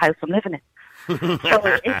size of the house I'm living in. So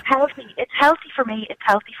it's healthy. It's healthy for me. It's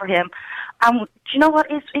healthy for him. Do you know what?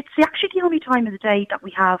 It's actually the only time of the day that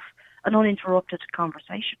we have an uninterrupted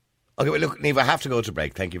conversation. Okay, well, look, Niamh, I have to go to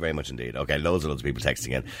break. Thank you very much indeed. Okay, loads of people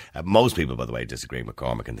texting in. Most people, by the way, disagreeing with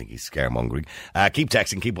Cormac and think he's scaremongering. Keep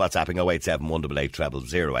texting, keep WhatsApping 087 188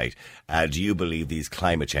 0008. Do you believe these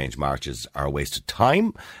climate change marches are a waste of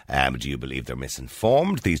time? Do you believe they're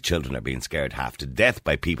misinformed? These children are being scared half to death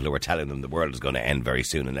by people who are telling them the world is going to end very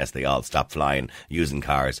soon unless they all stop flying, using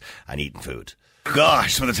cars and eating food.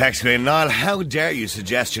 Gosh, from the text screen, Niall, how dare you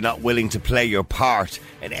suggest you're not willing to play your part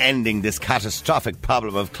in ending this catastrophic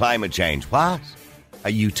problem of climate change? What are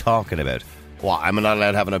you talking about? What, I'm not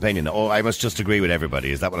allowed to have an opinion? Oh, I must just agree with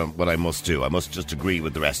everybody. Is that what I must do? I must just agree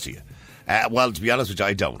with the rest of you. Well, to be honest with you,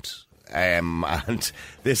 I don't. And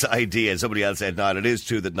this idea, somebody else said, Niall, it is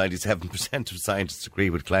true that 97% of scientists agree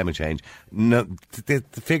with climate change. No, the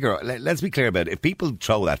figure, let's be clear about it. If people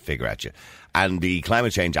throw that figure at you, and the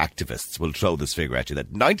climate change activists will throw this figure at you,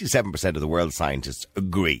 that 97% of the world's scientists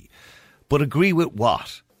agree. But agree with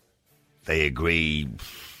what? They agree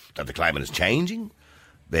that the climate is changing.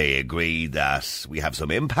 They agree that we have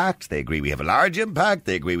some impact. They agree we have a large impact.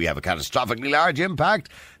 They agree we have a catastrophically large impact.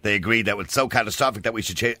 They agree that it's so catastrophic that we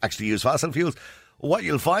should actually use fossil fuels. What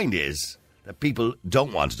you'll find is that people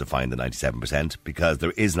don't want to define the 97% because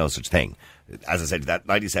there is no such thing. As I said, that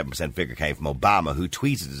 97% figure came from Obama, who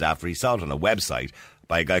tweeted it after he saw it on a website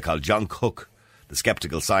by a guy called John Cook, the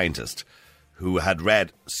skeptical scientist, who had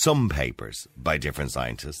read some papers by different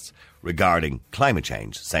scientists regarding climate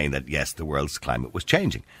change, saying that, yes, the world's climate was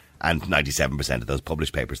changing. And 97% of those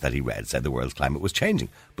published papers that he read said the world's climate was changing,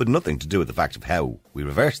 but nothing to do with the fact of how we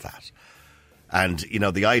reverse that. And, you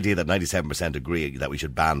know, the idea that 97% agree that we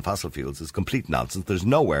should ban fossil fuels is complete nonsense. There's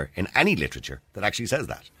nowhere in any literature that actually says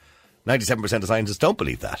that. 97% of scientists don't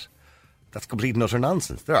believe that. That's complete and utter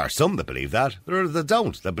nonsense. There are some that believe that. There are that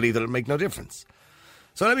don't, that believe that it'll make no difference.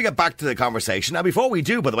 So let me get back to the conversation. Now, before we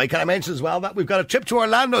do, by the way, can I mention as well that we've got a trip to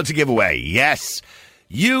Orlando to give away? Yes.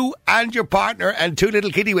 You and your partner and two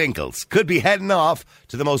little kittywinkles could be heading off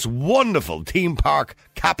to the most wonderful theme park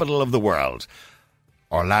capital of the world.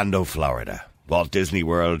 Orlando, Florida. Walt Disney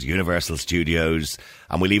World, Universal Studios,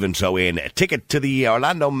 and we'll even throw in a ticket to the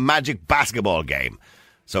Orlando Magic basketball game.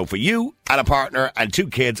 So for you and a partner and two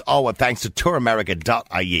kids, all with thanks to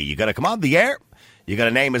touramerica.ie. You got to come on the air. You got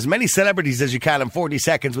to name as many celebrities as you can in 40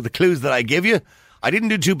 seconds with the clues that I give you. I didn't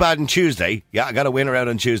do too bad on Tuesday. Yeah, I got a winner out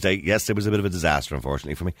on Tuesday. Yes, it was a bit of a disaster,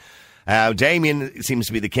 unfortunately, for me. Damien seems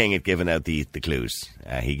to be the king at giving out the clues.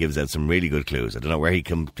 He gives out some really good clues. I don't know where he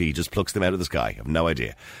just plucks them out of the sky. I have no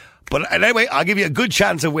idea. But anyway, I'll give you a good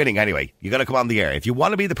chance of winning anyway. You got to come on the air. If you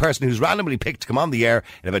want to be the person who's randomly picked to come on the air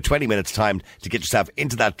in about 20 minutes time to get yourself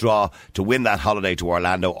into that draw to win that holiday to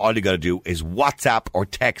Orlando, all you got to do is WhatsApp or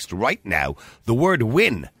text right now the word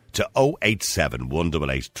win to 087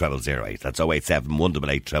 188 0008. That's 087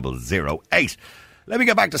 188 0008. Let me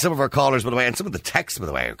get back to some of our callers, by the way, and some of the texts, by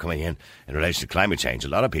the way, are coming in relation to climate change. A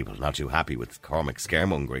lot of people not too happy with Cormac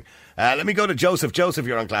scaremongering. Let me go to Joseph. Joseph,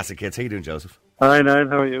 you're on Classic Hits. How you doing, Joseph? Hi, Niall.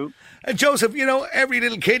 How are you? Joseph, you know, every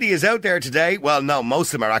little kiddie is out there today. Well, no, most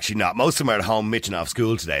of them are actually not. Most of them are at home mitching off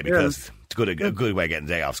school today because it's a good way of getting a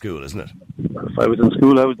day off school, isn't it? If I was in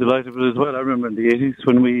school, I was delighted with it as well. I remember in the 80s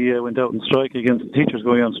when we went out on strike against the teachers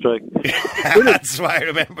going on strike. That's why I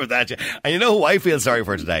remember that. And you know who I feel sorry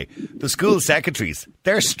for today? The school secretaries.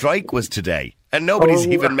 Their strike was today. And nobody's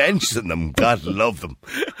even mentioned them. God love them.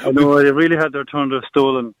 I know, they really had their thunder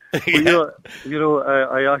stolen. Yeah.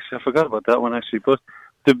 I forgot about that one actually. But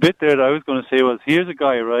the bit there that I was going to say was, here's a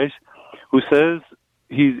guy, right, who says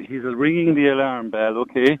he's ringing the alarm bell,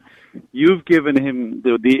 okay? You've given him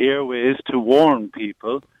the airways to warn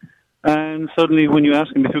people, and suddenly when you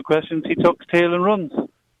ask him a few questions, he tucks tail and runs.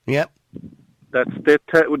 Yep.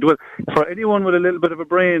 For anyone with a little bit of a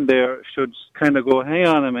brain there should kind of go, hang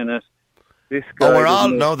on a minute. This guy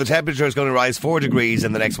the temperature is going to rise 4 degrees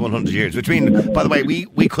in the next 100 years. Which means, by the way,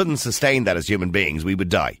 we couldn't sustain that as human beings. We would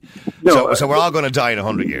die. So we're all going to die in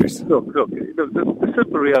 100 years. Look, the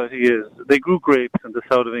simple reality is they grew grapes in the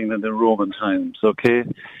south of England in Roman times, okay?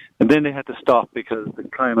 And then they had to stop because the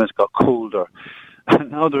climate got colder.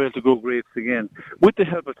 And now they're able to grow grapes again. With the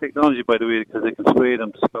help of technology, by the way, because they can spray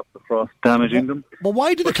them to stop the frost damaging them. Well,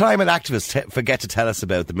 why do the climate activists forget to tell us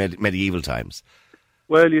about the medieval times?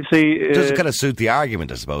 Well, you see... It doesn't kind of suit the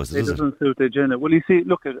argument, I suppose, does it? It doesn't suit the agenda. Well, you see,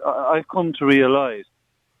 look, I've come to realise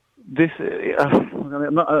this...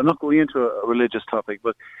 I'm not going into a religious topic,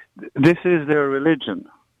 but this is their religion.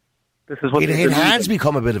 This is what it has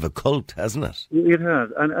become a bit of a cult, hasn't it? It has.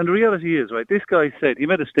 And the reality is, right, this guy said, he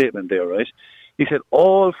made a statement there, right? He said,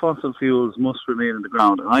 all fossil fuels must remain in the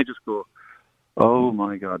ground. And I just go, oh,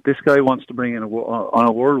 my God, this guy wants to bring in on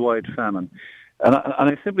a worldwide famine. And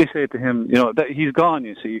I simply say to him, you know, that he's gone,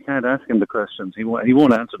 you see. You can't ask him the questions. He won't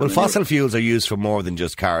answer them. Well, fossil fuels are used for more than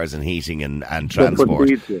just cars and heating and transport.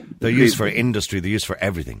 They're used for industry. They're used for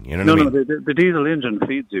everything. You know what I mean? No, the diesel engine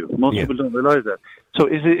feeds you. Most people don't realise that. So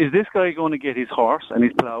is this guy going to get his horse and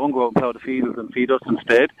his plough and go out and plough the fields and feed us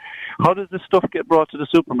instead? How does this stuff get brought to the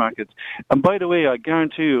supermarkets? And by the way, I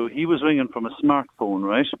guarantee you, he was ringing from a smartphone,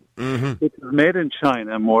 right? Mm-hmm. It was made in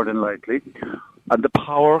China, more than likely. and the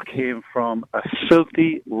power came from a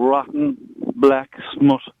filthy, rotten, black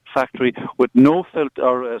smut factory with no filter,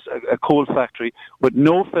 or a coal factory with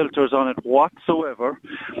no filters on it whatsoever.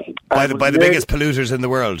 By the biggest polluters in the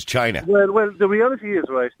world, China. Well, the reality is,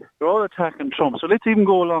 right, they're all attacking Trump. So let's even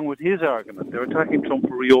go along with his argument. They're attacking Trump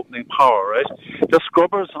for reopening power, right? The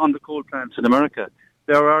scrubbers on the coal plants in America.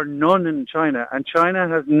 There are none in China, and China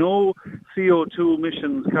has no CO2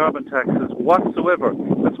 emissions carbon taxes whatsoever.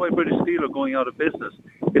 That's why British Steel are going out of business.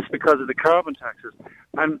 It's because of the carbon taxes.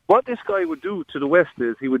 And what this guy would do to the West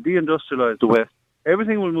is he would deindustrialize the West.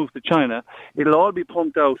 Everything will move to China. It'll all be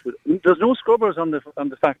pumped out. There's no scrubbers on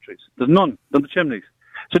the factories. There's none on the chimneys.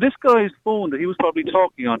 So this guy's phone that he was probably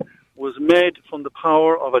talking on was made from the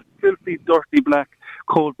power of a filthy, dirty black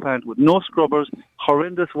coal plant with no scrubbers,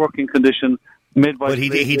 horrendous working conditions. But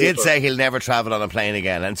he did say he'll never travel on a plane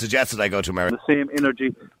again and suggested I go to America. The same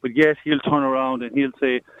energy, but yet he'll turn around and he'll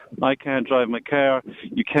say, I can't drive my car,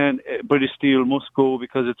 you can't, British Steel must go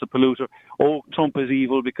because it's a polluter. Oh, Trump is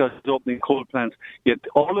evil because he's opening coal plants. Yet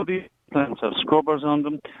all of these plants have scrubbers on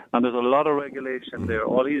them, and there's a lot of regulation there.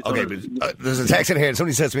 All he's but there's a text in here, and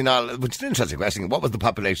somebody says to me now, which is an interesting question, what was the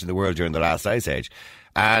population of the world during the last ice age?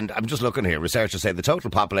 And I'm just looking here, researchers say the total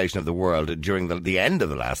population of the world during the end of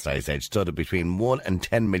the last ice age stood at between 1 and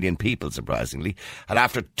 10 million people, surprisingly. And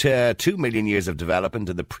after 2 million years of development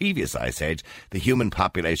in the previous ice age, the human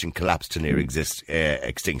population collapsed to near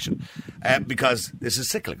extinction. Because this is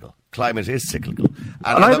cyclical. Climate is cyclical.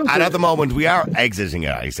 And at the moment, we are exiting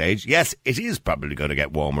an ice age. Yes, it is probably going to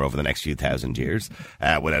get warmer over the next few thousand years,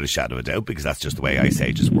 without a shadow of a doubt, because that's just the way ice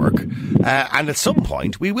ages work. And at some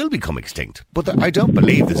point, we will become extinct. But I don't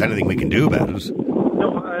believe there's anything we can do about it.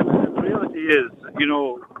 No, the reality is,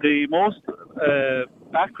 the most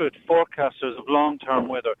accurate forecasters of long-term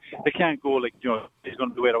weather, they can't go like, it's going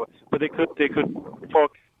to be weather, but they could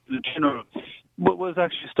forecast the general. But was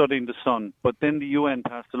actually studying the sun, but then the UN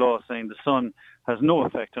passed a law saying the sun has no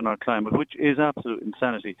effect on our climate, which is absolute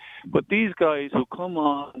insanity. But these guys who come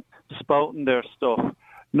on spouting their stuff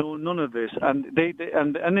know none of this, and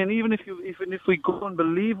then even if we go and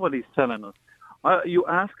believe what he's telling us, you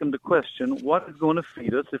ask him the question: what is going to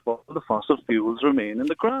feed us if all the fossil fuels remain in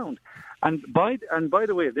the ground? And by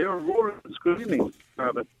the way, they are roaring and screaming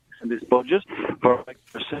in this budget for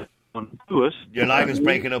to us. Your line is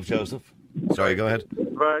breaking up, Joseph. Sorry, go ahead.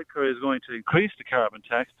 Varadkar is going to increase the carbon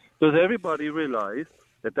tax. Does everybody realise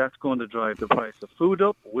that that's going to drive the price of food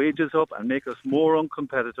up, wages up, and make us more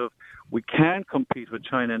uncompetitive? We can't compete with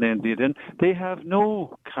China and India. Then they have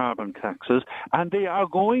no carbon taxes, and they are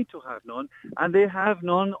going to have none, and they have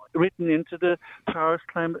none written into the Paris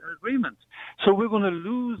Climate Agreement. So we're going to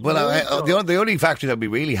lose. Well, the only factory that would be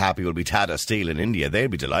really happy will be Tata Steel in India. They'd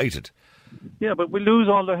be delighted. Yeah, but we lose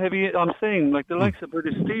all the heavy, I'm saying, like the likes of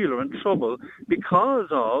British Steel are in trouble because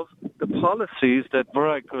of the policies that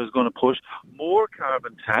Varadkar is going to push, more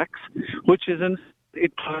carbon tax, which is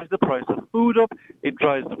it drives the price of food up, it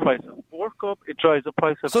drives the price of work up, it drives the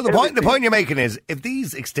price of everything. The point you're making is, if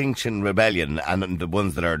these Extinction Rebellion and the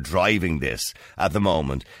ones that are driving this at the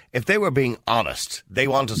moment, if they were being honest, they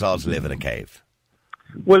want us all to live in a cave.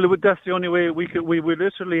 Well, that's the only way we could. We would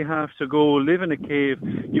literally have to go live in a cave.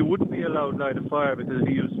 You wouldn't be allowed to light a fire because if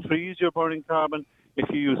you use trees, you're burning carbon. If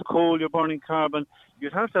you use coal, you're burning carbon.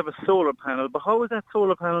 You'd have to have a solar panel. But how is that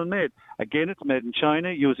solar panel made? Again, it's made in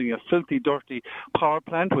China using a filthy, dirty power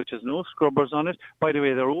plant, which has no scrubbers on it. By the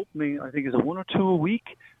way, they're opening, I think, is it 1 or 2 a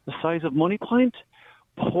week, the size of Money Point,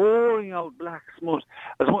 pouring out black smut.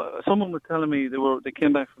 As someone was telling me, they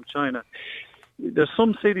came back from China. There's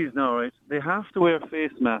some cities now, right? They have to wear face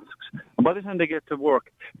masks, and by the time they get to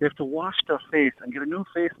work, they have to wash their face and get a new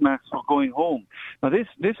face mask for going home. Now, this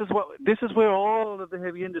is where all of the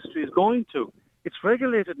heavy industry is going to. It's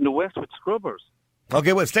regulated in the West with scrubbers.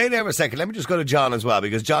 Okay, well, stay there for a second. Let me just go to John as well,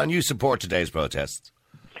 because John, you support today's protests.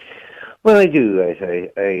 Well, I do.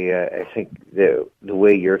 I think the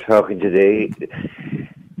way you're talking today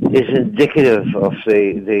is indicative of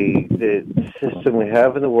the system we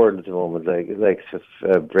have in the world at the moment, like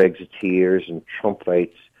Brexiteers and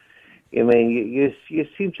Trumpites. I mean, you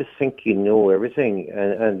seem to think you know everything,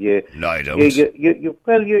 and you. No, I don't.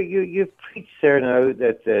 You preach there now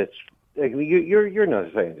that you're not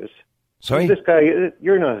a scientist. Sorry, this guy,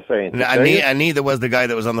 you're not a scientist. And neither was the guy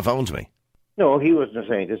that was on the phone to me. No, he wasn't a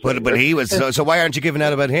scientist. But he was. So why aren't you giving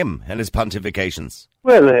out about him and his pontifications?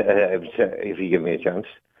 Well, if you give me a chance.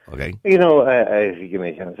 Okay. If you give me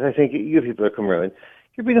a chance, I think you people are coming around.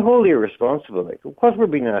 you're being wholly irresponsible. Like, what we're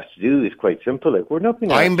being asked to do is quite simple. Like, we're not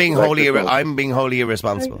being. I'm being wholly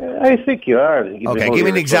irresponsible. I think you are. Okay, give me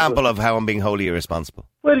an example of how I'm being wholly irresponsible.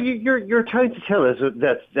 Well, you're trying to tell us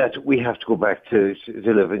that we have to go back to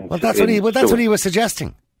living. Well, that's what he was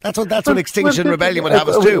suggesting. That's what Extinction Rebellion would have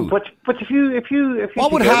us do. But if you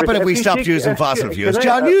what would happen if we stopped using fossil fuels?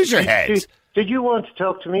 John, use your head. Did you want to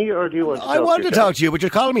talk to me, or do you want to talk I want to talk to you, but you're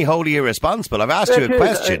calling me wholly irresponsible. I've asked you a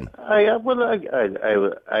question. I will.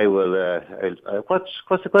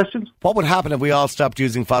 What's the question? What would happen if we all stopped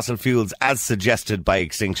using fossil fuels as suggested by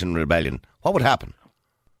Extinction Rebellion? What would happen?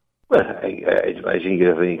 Well, I imagine you'd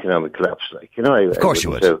have an economic collapse, like, you know. Of course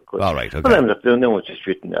you would. All right, okay. Well, I'm not. No one's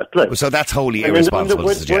disputing that. Like, so that's wholly irresponsible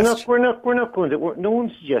to suggest. We're not going to. No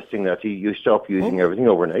one's suggesting that you stop using everything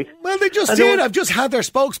overnight. Well, they just did. I've just had their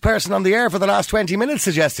spokesperson on the air for the last 20 minutes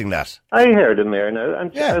suggesting that. I heard him there now,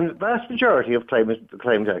 and the vast majority of climate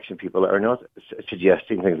action people are not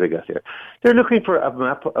suggesting things like that. Here, they're looking for a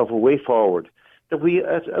map of a way forward. That we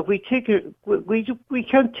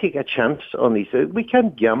can't take a chance on these. We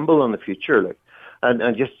can't gamble on the future, like,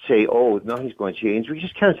 and just say, oh, nothing's going to change. We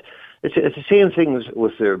just can't. It's the same thing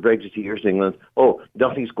with the Brexit years in England. Oh,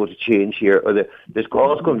 nothing's going to change here, or this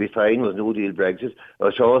all's going to be fine with no deal Brexit. Oh,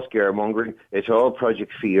 it's all scaremongering. It's all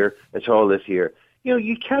Project Fear. It's all this here. You know,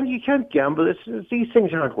 you can't gamble. These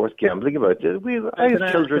things aren't worth gambling about. I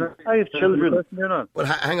have children. Well,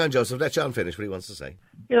 hang on, Joseph. Let John finish what he wants to say.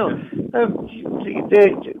 You know,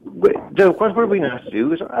 what we're being asked to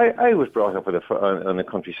do is, I was brought up on the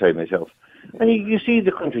countryside myself, and you see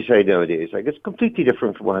the countryside nowadays. Like, it's completely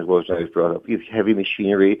different from what it was when I was brought up. You have heavy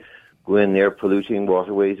machinery going there, polluting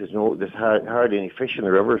waterways. There's hardly any fish in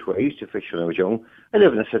the rivers where I used to fish when I was young. I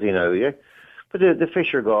live in a city now, yeah, but the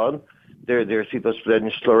fish are gone. There's people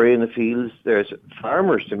spreading slurry in the fields. There's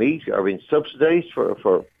farmers, to me, are being subsidised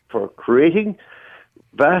for creating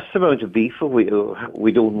vast amount of beef. We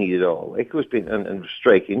don't need it all. Like, it was being and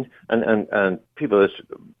striking, and people have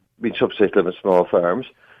been subsidised living small farms,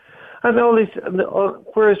 and all this.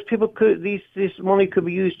 Whereas people this money could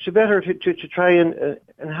be used to better to try and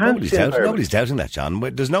enhance. Nobody's doubting that, John.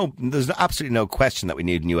 There's absolutely no question that we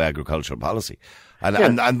need new agricultural policy.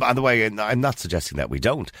 And by the way, I'm not suggesting that we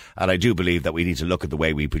don't. And I do believe that we need to look at the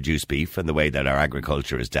way we produce beef and the way that our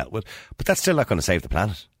agriculture is dealt with. But that's still not going to save the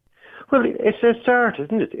planet. Well, it's a start,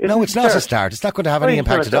 isn't it? No, it's not a start. It's not going to have any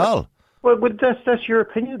impact at all. Well, that's your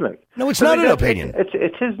opinion, like. No, it's not an opinion.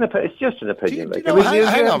 It's just an opinion.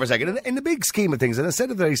 Hang on for a second. In the big scheme of things, and I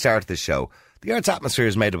said at the very start of this show, the Earth's atmosphere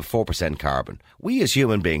is made of 4% carbon. We as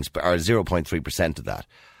human beings are 0.3% of that.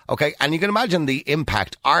 Okay, and you can imagine the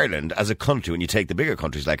impact Ireland as a country, when you take the bigger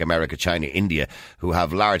countries like America, China, India, who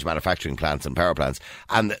have large manufacturing plants and power plants,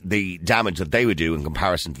 and the damage that they would do in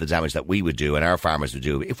comparison to the damage that we would do and our farmers would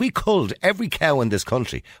do. If we culled every cow in this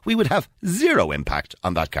country, we would have zero impact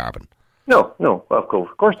on that carbon. No, of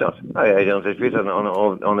course not. I don't dispute on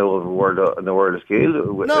the world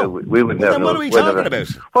scale. No. We wouldn't have. Then what are we talking about?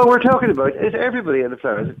 What we're talking about is everybody on the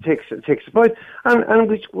planet takes a point, and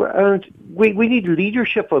we need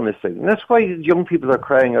leadership on this thing. And that's why young people are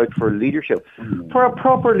crying out for leadership, for a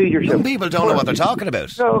proper leadership. Young people don't know what they're talking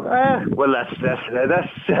about. So, well, that's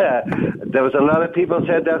there was a lot of people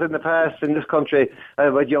said that in the past in this country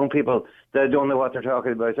about young people. They don't know what they're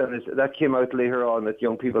talking about, and that came out later on, that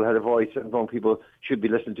young people had a voice and young people should be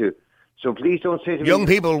listened to. So please don't say to me... Young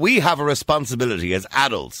people, we have a responsibility as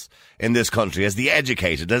adults in this country, as the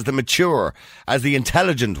educated, as the mature, as the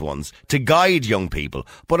intelligent ones, to guide young people.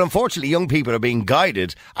 But unfortunately, young people are being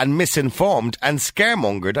guided and misinformed and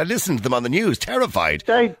scaremongered. I listen to them on the news, terrified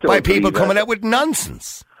by people coming out with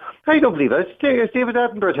nonsense. I don't believe that. It's David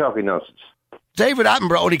Attenborough talking nonsense. David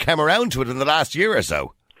Attenborough only came around to it in the last year or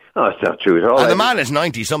so. No, it's not true at all. And the man is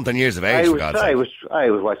 90-something years of age, for God's sake. I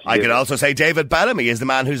was watching... I could also say David Bellamy is the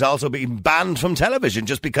man who's also been banned from television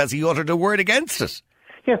just because he uttered a word against it.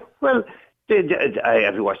 Yeah, well, I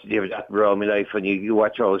have watched David Attenborough all my life, and you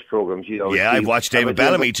watch all his programmes. I've watched David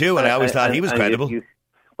Bellamy too, and I always thought he was credible.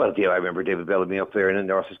 Well, I remember David Bellamy up there in the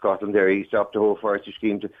north of Scotland there. He stopped the whole forestry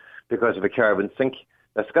scheme because of a carbon sink.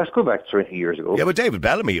 That's go back 20 years ago. Yeah, but David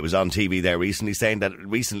Bellamy, it was on TV there recently, saying that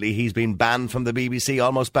recently he's been banned from the BBC,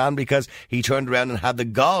 almost banned, because he turned around and had the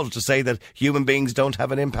gall to say that human beings don't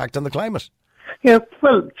have an impact on the climate. Yeah,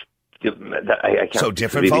 well, I can't. So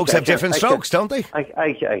different folks have different strokes, don't they?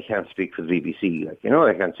 I can't speak for the BBC.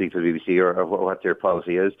 I can't speak for the BBC or what their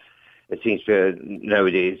policy is. It seems to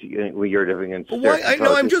nowadays when you're living in.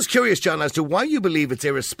 I'm just curious, John, as to why you believe it's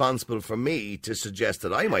irresponsible for me to suggest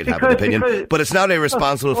that I might have an opinion, but it's not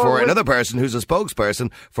irresponsible for another person who's a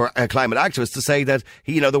spokesperson for a climate activist to say that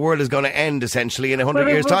the world is going to end essentially in 100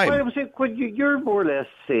 years' time. You're more or less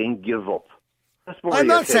saying give up. I'm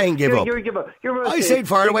not saying give up. I say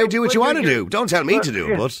far away, do what you want to do. Don't tell me to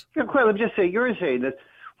do it. Well, I'm just saying, you're saying that.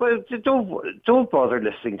 Well, don't bother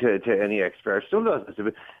listening to any experts. Don't listen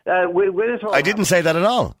to I didn't say that at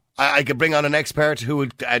all. I could bring on an expert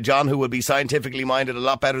John, who would be scientifically minded a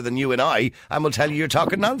lot better than you and I, and will tell you you're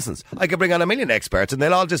talking nonsense. I could bring on a million experts, and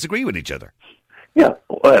they'll all disagree with each other. Yeah,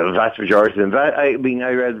 well, vast majority of them. I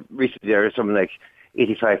read recently there is something like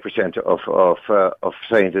 85% of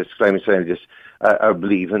scientists, climate scientists, are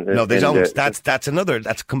believing. No, they don't.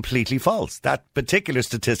 That's completely false. That particular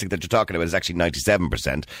statistic that you're talking about is actually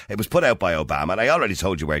 97%. It was put out by Obama, and I already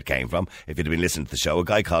told you where it came from. If you'd been listening to the show, a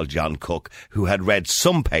guy called John Cook, who had read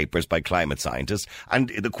some papers by climate scientists, and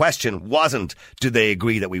the question wasn't, do they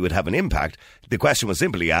agree that we would have an impact? The question was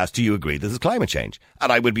simply asked, do you agree this is climate change?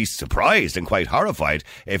 And I would be surprised and quite horrified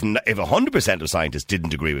if 100% of scientists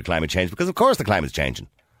didn't agree with climate change, because of course the climate's changing.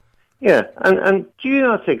 Yeah, and do you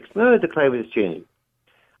not think now that the climate is changing,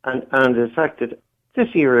 and the fact that this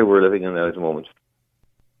era we're living in now at the moment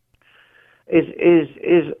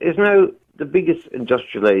is now the biggest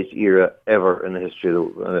industrialized era ever in the history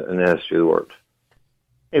of the world.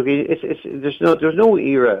 There's no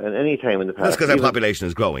era in any time in the past. That's because our population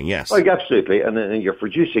is growing. Yes, absolutely, and then you're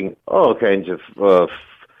producing all kinds of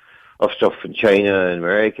stuff in China and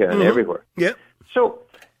America and everywhere. Yeah, so.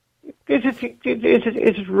 Is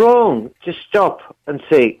it wrong to stop and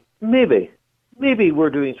say, maybe we're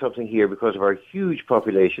doing something here because of our huge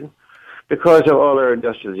population, because of all our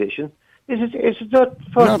industrialization? Is it not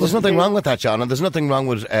possible? No, there's nothing wrong with that, John, and there's nothing wrong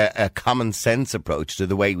with a common sense approach to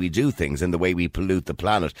the way we do things and the way we pollute the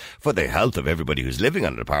planet for the health of everybody who's living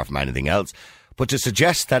on it, apart from anything else. But to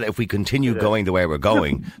suggest that if we continue going the way we're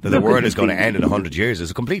going, that the world is going to end in 100 years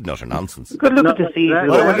is a complete and utter nonsense. Good look at the season.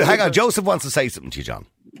 Hang on, Joseph wants to say something to you, John.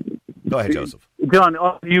 Go ahead, Joseph. John,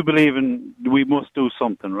 you believe in we must do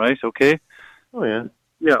something, right? Okay. Oh yeah.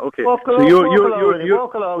 Yeah. Okay. Walk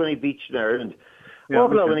along any beach in Ireland.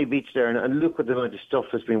 Walk along any beach there and look at the amount of stuff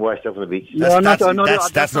that's been washed up on the beach.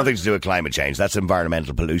 That's nothing to do with climate change. That's an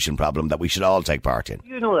environmental pollution problem that we should all take part in.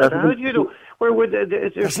 You know that. How do you know?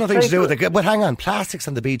 That's nothing to do with it. But hang on, plastics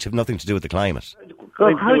on the beach have nothing to do with the climate.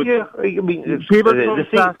 How do you mean?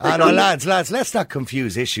 Lads, let's not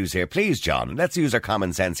confuse issues here, please, John. Let's use our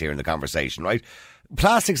common sense here in the conversation, right?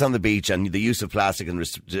 Plastics on the beach and the use of plastic and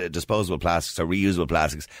disposable plastics or reusable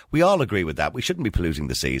plastics, we all agree with that. We shouldn't be polluting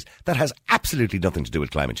the seas. That has absolutely nothing to do with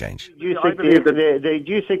climate change. Do you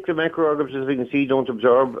think the microorganisms in the sea don't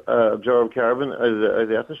absorb carbon out of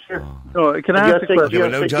the atmosphere? No, can I ask a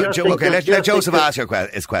question? Okay, let Joseph ask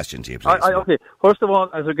his question to you, please. Okay, first of all,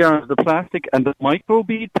 as regards the plastic and the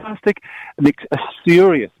microbead plastic, makes a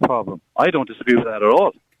serious problem. I don't disagree with that at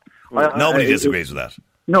all. Nobody disagrees with that.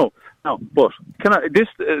 No, but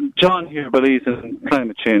John here believes in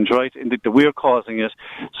climate change, right? And that we're causing it.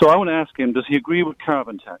 So I want to ask him, does he agree with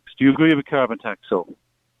carbon tax? Do you agree with carbon tax? So,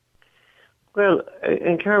 well,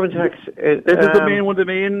 in carbon tax, this is one of the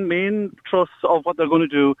main thrusts of what they're going to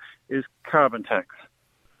do is carbon tax.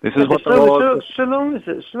 This is what so long as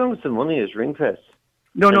the money is ring-fenced.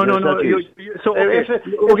 No. We'll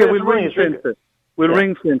ring-fence it. We'll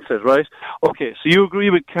ring-fence it, right? Okay, so you agree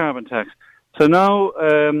with carbon tax. So now,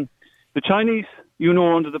 the Chinese,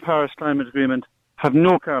 under the Paris Climate Agreement, have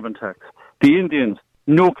no carbon tax. The Indians,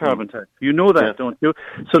 no carbon tax. You know that, don't you?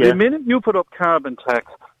 So the minute you put up carbon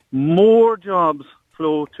tax, more jobs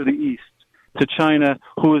flow to the east, to China,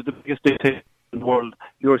 who is the biggest dictator in the world.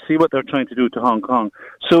 You'll see what they're trying to do to Hong Kong.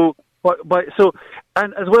 So,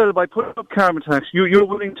 and as well, by putting up carbon tax, you're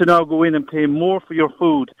willing to now go in and pay more for your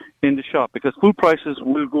food in the shop because food prices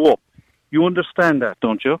will go up. You understand that,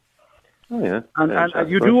 don't you? Oh, yeah. And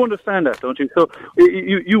you do understand that, don't you? So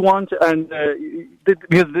you want,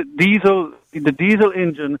 because the diesel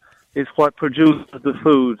engine is what produces the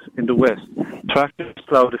food in the West. Tractors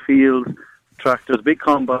plough the fields, big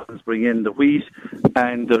combines bring in the wheat,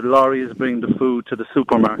 and the lorries bring the food to the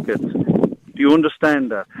supermarkets. Do you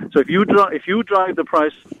understand that? So if you drive the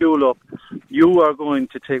price of fuel up, you are going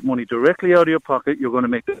to take money directly out of your pocket. You're going to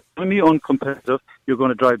make the economy uncompetitive. You're going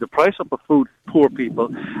to drive the price up of food for poor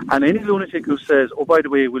people. And any lunatic who says, oh, by the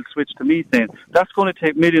way, we'll switch to methane, that's going to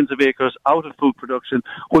take millions of acres out of food production,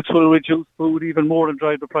 which will reduce food even more and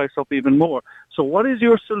drive the price up even more. So what is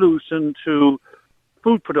your solution to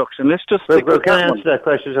food production? Let's just can I answer that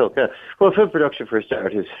question? Okay. Well, food production, for a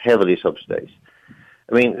start, is heavily subsidised.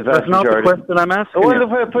 I mean, the That's not the question I'm asking well,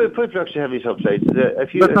 you. food production heavily subsidized.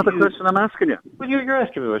 That's not the question I'm asking you. Well, you're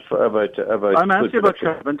asking me about I'm asking you about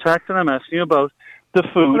carbon tax, and I'm asking you about the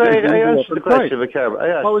food. But I answered the question of carbon.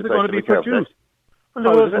 How is it going to be produced?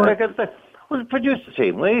 Well, produced the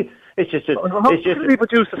same way. It's just how can it be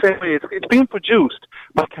produced the same way? It's being produced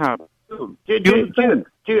by carbon. Are you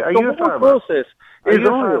a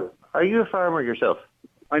farmer? Are you a farmer yourself?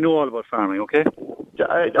 I know all about farming, okay?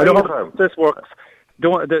 I know how the process works.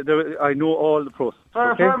 I know all the process.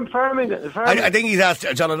 Farming. I think he's asked,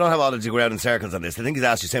 John, I don't have all to go around in circles on this. I think he's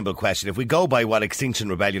asked you a simple question. If we go by what Extinction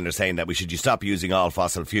Rebellion are saying, that we should stop using all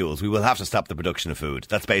fossil fuels, we will have to stop the production of food.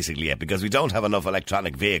 That's basically it, because we don't have enough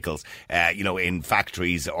electronic vehicles, in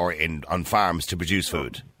factories or on farms to produce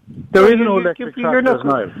food. There is no electric tractors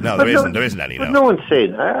now. No, there isn't any. But no one's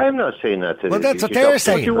saying. I'm not saying that. Well, that's what they're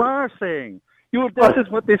saying. But you are saying. This is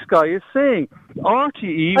what this guy is saying.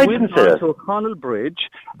 RTE went on to O'Connell Bridge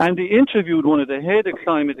and they interviewed one of the head of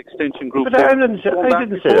climate extension groups. But I didn't say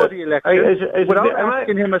that. The election, without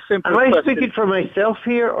asking him a simple question. Am I speaking for myself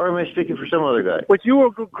here, or am I speaking for some other guy? But you are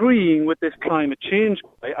agreeing with this climate change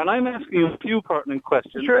guy, and I'm asking you a few pertinent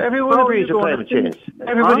questions. Sure, everyone agrees with climate change.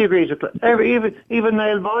 Everybody agrees with even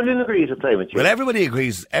Niall Baldwin agrees with climate change. Well, everybody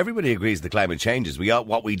agrees the climate changes.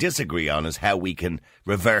 What we disagree on is how we can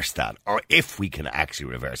reverse that, or if we can actually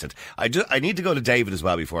reverse it. I need to go to David as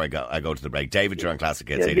well before I go to the break. David, you're on Classic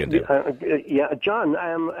Hits.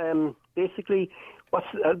 John, basically, what's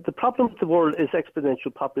the problem with the world is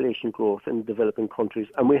exponential population growth in developing countries,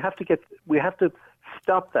 and we have to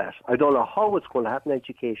stop that. I don't know how it's going to happen in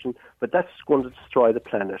education, but that's going to destroy the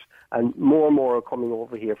planet, and more are coming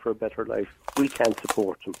over here for a better life. We can't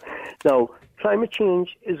support them. Now, climate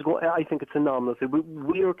change I think it's anomalous.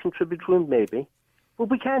 We are contributing, maybe, but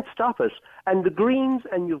we can't stop it. And the Greens,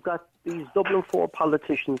 and you've got these Dublin 4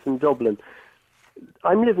 politicians in Dublin.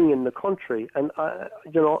 I'm living in the country, and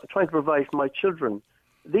trying to provide for my children.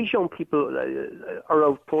 These young people are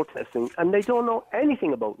out protesting, and they don't know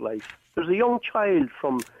anything about life. There's a young child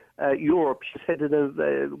from Europe. She's headed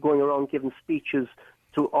going around giving speeches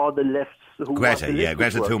to all the lefts who Greta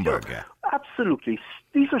Thunberg. Yeah. Absolutely,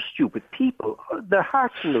 these are stupid people. Their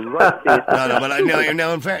hearts in the right place.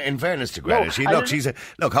 No. In fairness to Greta,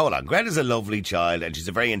 hold on. Greta's a lovely child and she's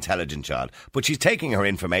a very intelligent child, but she's taking her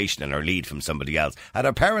information and her lead from somebody else. And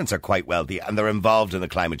her parents are quite wealthy and they're involved in the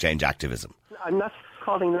climate change activism. I'm not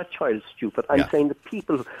calling that child stupid. I'm saying the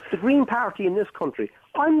people, the Green Party in this country.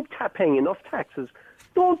 I'm paying enough taxes.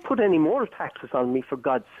 Don't put any more taxes on me, for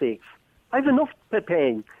God's sake. I've enough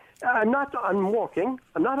paying. I'm working.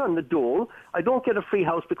 I'm not on the dole. I don't get a free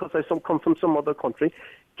house because I come from some other country.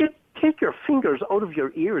 Take your fingers out of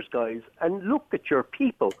your ears, guys, and look at your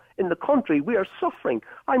people in the country. We are suffering.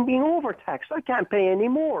 I'm being overtaxed. I can't pay any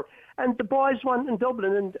more. And the boys want in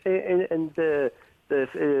Dublin and the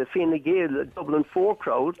Fine Gael Dublin 4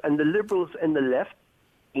 crowd and the Liberals and the left,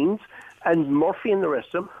 and Murphy and the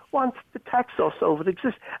rest of them want to tax us over the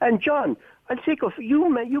exist. And John, I'll take off.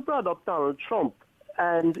 You brought up Donald Trump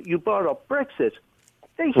and you brought up Brexit.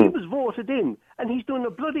 He was voted in, and he's doing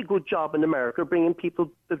a bloody good job in America, bringing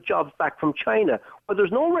the jobs back from China. Well,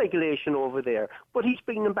 there's no regulation over there, but he's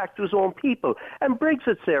bringing them back to his own people. And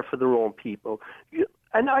Brexit's there for their own people.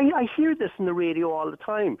 And I hear this in the radio all the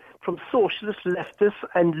time from socialists, leftists,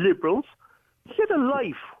 and liberals. Get a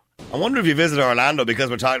life. I wonder if you visit Orlando,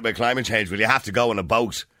 because we're talking about climate change, will you have to go on a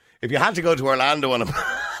boat? If you had to go to Orlando on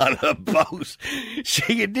a boat,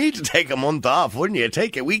 you'd need to take a month off, wouldn't you? It'd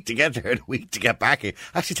take a week to get there and a week to get back.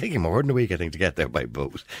 Actually, take more than a week, I think, to get there by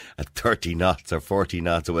boat at 30 knots or 40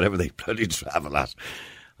 knots or whatever they bloody travel at.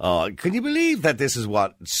 Oh, can you believe that this is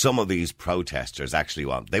what some of these protesters actually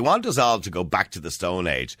want? They want us all to go back to the Stone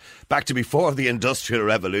Age, back to before the Industrial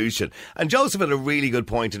Revolution. And Joseph had a really good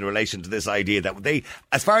point in relation to this idea that they,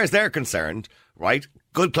 as far as they're concerned, right,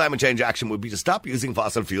 good climate change action would be to stop using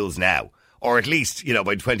fossil fuels now, or at least,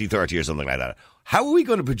 by 2030 or something like that. How are we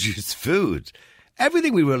going to produce food?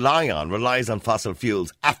 Everything we rely on relies on fossil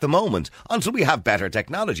fuels at the moment until we have better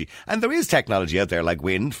technology. And there is technology out there like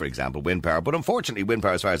wind, for example, wind power. But unfortunately, wind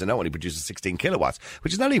power, as far as I know, only produces 16 kilowatts,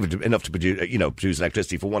 which is not even enough to produce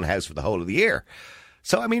electricity for one house for the whole of the year.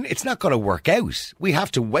 So, it's not going to work out. We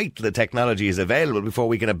have to wait till the technology is available before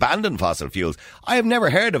we can abandon fossil fuels. I have never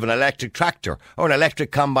heard of an electric tractor or an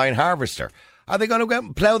electric combine harvester. Are they going to go out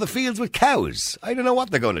and plough the fields with cows? I don't know what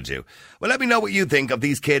they're going to do. Well, let me know what you think of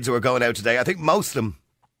these kids who are going out today. I think most of them,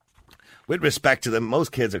 with respect to them,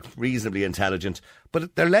 most kids are reasonably intelligent,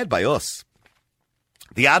 but they're led by us.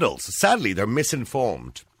 The adults, sadly, they're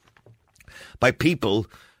misinformed by people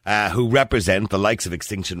who represent the likes of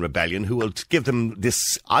Extinction Rebellion, who will give them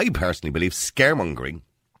this, I personally believe, scaremongering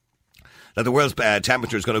that the world's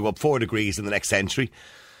temperature is going to go up 4 degrees in the next century,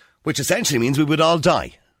 which essentially means we would all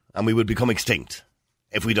die and we would become extinct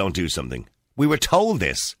if we don't do something. We were told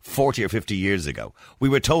this 40 or 50 years ago. We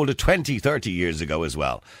were told it 20, 30 years ago as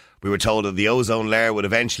well. We were told that the ozone layer would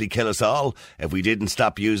eventually kill us all if we didn't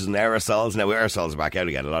stop using aerosols. Now, aerosols are back out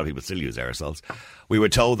again. A lot of people still use aerosols. We were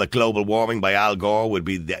told that global warming by Al Gore would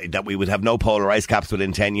be that we would have no polar ice caps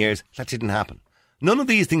within 10 years. That didn't happen. None of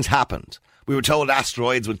these things happened. We were told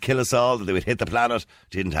asteroids would kill us all, that they would hit the planet.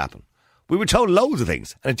 Didn't happen. We were told loads of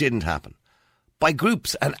things, and it didn't happen. By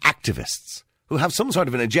groups and activists who have some sort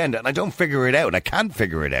of an agenda, and I don't figure it out. I can't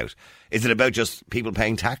figure it out. Is it about just people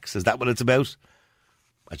paying tax? Is that what it's about?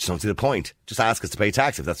 I just don't see the point. Just ask us to pay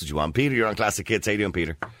tax if that's what you want. Peter, you're on Classic Hits. How you doing,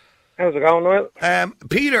 Peter? How's it going, Noel?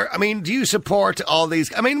 Peter, I mean, do you support all these?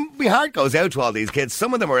 I mean, my heart goes out to all these kids.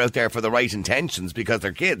 Some of them are out there for the right intentions because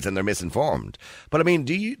they're kids and they're misinformed. But I mean,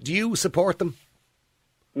 do you support them?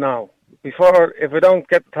 No. If we don't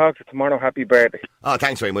get to talk to tomorrow, happy birthday. Oh,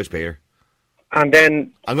 thanks very much, Peter. And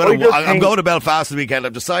then I'm going to Belfast the weekend.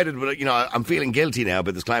 I've decided, I'm feeling guilty now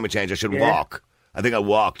about this climate change. I should walk. I think I'll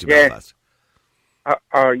walk to Belfast.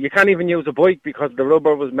 Or you can't even use a bike because the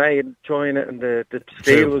rubber was made in China and the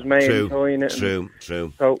steel was made in China. True.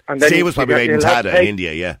 So, and then steel was probably made in Tada in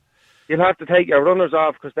India, yeah. You'll have to take your runners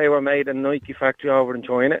off because they were made in a Nike factory over in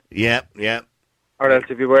China. Yeah. Or else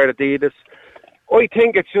if you wear Adidas. I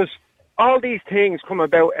think it's just, all these things come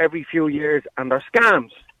about every few years and they're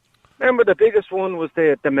scams. Remember the biggest one was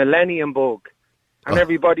the millennium bug. And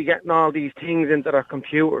everybody getting all these things into their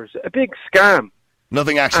computers. A big scam.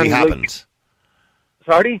 Nothing actually happened.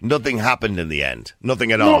 Sorry? Nothing happened in the end.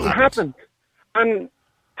 Nothing at all happened. And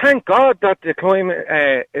thank God that the climate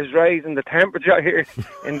is raising the temperature here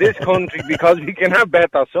in this country because we can have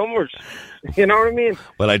better summers. You know what I mean?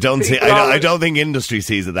 Well, I don't think industry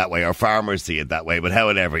sees it that way or farmers see it that way, but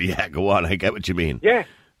however, yeah, go on. I get what you mean. Yeah.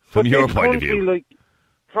 From your point of view.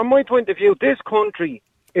 From my point of view, this country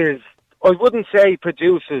I wouldn't say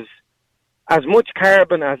produces as much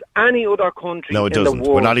carbon as any other country in the world. No, it doesn't.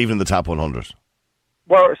 We're not even in the top 100.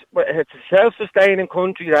 Well, it's a self-sustaining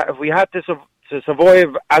country that if we had to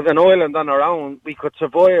survive as an island on our own, we could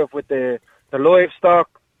survive with the livestock,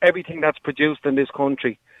 everything that's produced in this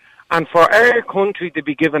country. And for our country to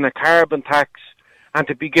be given a carbon tax and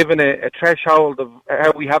to be given a threshold of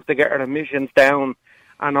how we have to get our emissions down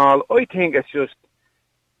and all, I think it's just,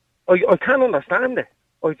 I can't understand it.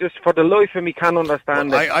 I just, for the life of me, can't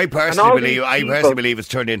understand it. I personally believe it's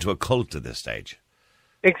turned into a cult at this stage.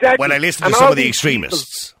 Exactly. When I listen to some of the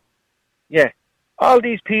extremists. All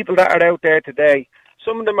these people that are out there today,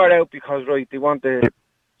 some of them are out because, they want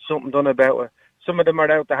something done about it. Some of them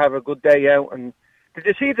are out to have a good day out. And did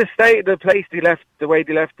you see the place they left, the way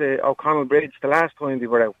they left the O'Connell Bridge the last time they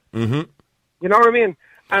were out? Mm-hmm. You know what I mean?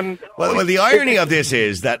 And well, the irony of this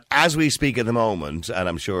is that as we speak at the moment, and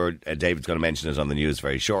I'm sure David's going to mention it on the news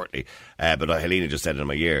very shortly, but Helena just said it in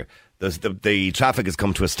my ear, the traffic has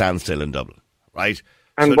come to a standstill in Dublin, right?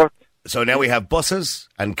 And so now we have buses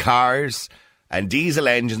and cars and diesel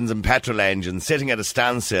engines and petrol engines sitting at a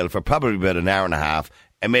standstill for probably about an hour and a half,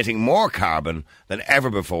 emitting more carbon than ever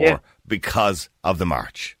before because of the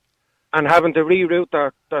march. And having to reroute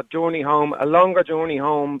their journey home, a longer journey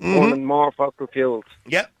home, burning more fossil fuels.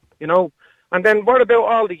 Yeah. You know? And then what about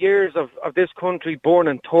all the years of this country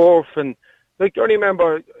burning turf? And, I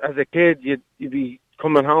remember as a kid, you'd be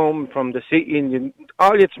coming home from the city and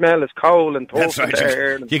all you'd smell is coal and turf. That's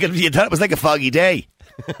right. You thought it was like a foggy day.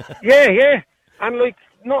 Yeah. And,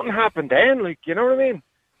 nothing happened then, you know what I mean?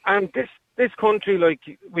 And this country,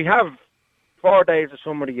 we have 4 days of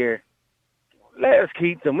summer a year. Let us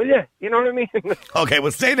keep them, will you? You know what I mean? Okay,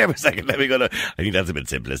 well, stay there for a second. Let me go to... I think that's a bit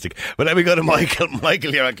simplistic. But let me go to Michael.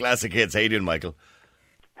 Michael here on Classic Hits. How you doing, Michael?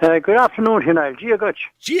 Good afternoon, Niall. Gia Gutch.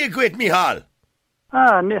 Gia Gwit Mihal.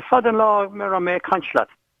 My father-in-law, Mira Conchlat.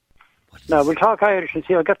 Now, we'll talk Irish and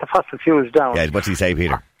see I'll get the fossil fuels down. Yeah, what's he say,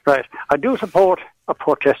 Peter? Right. I do support a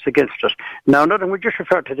protest against it. Now, another thing we just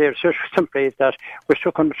referred to there, so simply is that we're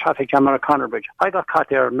stuck on the traffic jam on O'Connell Bridge. I got caught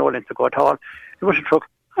there no length ago at all. It was a truck.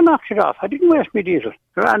 I knocked it off. I didn't waste my diesel.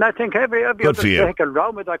 And I think every other vehicle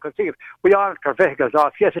around me that I could see, we all got our vehicles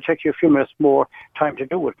off. Yes, it takes you a few minutes more time to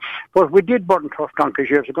do it. But we did burn turf donkeys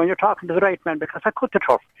years ago, and you're talking to the right man because I cut the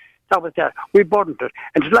turf. That was that. We burned it.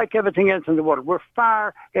 And it's like everything else in the world. We're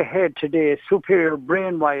far ahead today, superior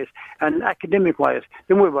brain-wise and academic-wise,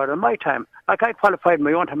 than we were in my time. I qualified in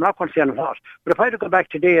my own time. I'm not going to say anything else. But if I had to go back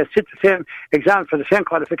today and sit the same exam for the same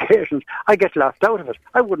qualifications, I get laughed out of it.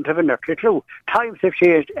 I wouldn't have an earthly clue. Times have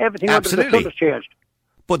changed. Everything under the sun has changed.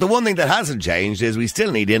 But the one thing that hasn't changed is we still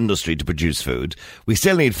need industry to produce food. We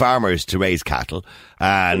still need farmers to raise cattle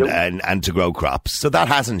and to grow crops. So that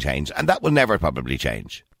hasn't changed, and that will never probably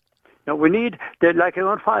change. No, we need, it's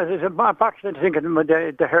important to think of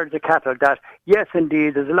the herd of cattle, that, yes,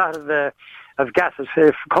 indeed, there's a lot of gases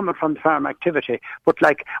coming from the farm activity, but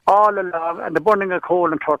like all along, and the burning of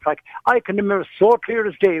coal and turf, like I can remember so clear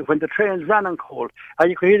as day when the trains ran on coal,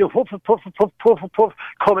 and you could hear the puff, puff, puff, puff, puff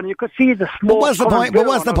coming, you could see the smoke. What's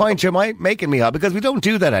the point you're making, Michal? Because we don't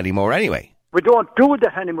do that anymore anyway. We don't do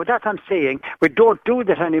that anymore. That's what I'm saying. We don't do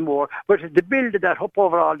that anymore. But it's the build of that up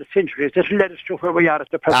over all the centuries that led us to where we are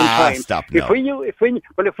at the present time. Stop, if we knew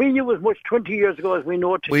as much 20 years ago as we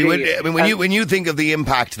know today. When you think of the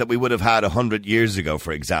impact that we would have had 100 years ago,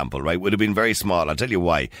 for example, right, would have been very small. I'll tell you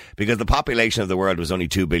why. Because the population of the world was only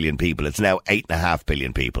 2 billion people. It's now 8.5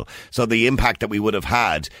 billion people. So the impact that we would have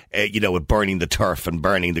had, with burning the turf and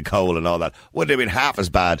burning the coal and all that, would have been half as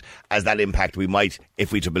bad as that impact we might,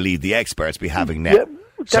 if we to believe the experts, be having now.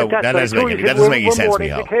 So that doesn't make any sense,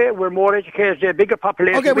 Michal. We're more educated, a bigger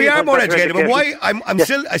population. Okay, we are more educated, but why?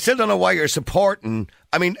 I still don't know why you're supporting.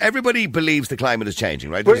 I mean, everybody believes the climate is changing,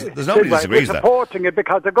 right? There's nobody who disagrees with that. We're supporting it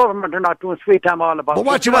because the government are not doing sweet damn all about it. But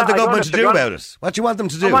what do you want the government to do about it? What do you want them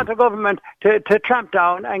to do? I want the government to clamp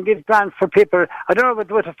down and give grants for people. I don't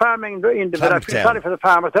know with the farming end of it. I feel sorry for the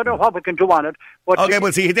farmers. I don't know what we can do on it. But okay,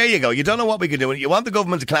 well, see, there you go. You don't know what we can do. You want the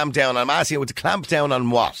government to clamp down. I'm asking you to clamp down on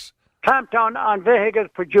what? Clamp down on vehicles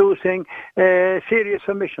producing serious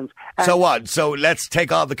emissions. And so what? So let's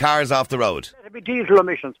take all the cars off the road. It'll be diesel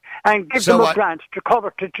emissions and give them a grant to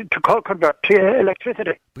convert to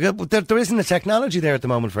electricity. But there isn't a technology there at the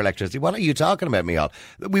moment for electricity. What are you talking about, Michal?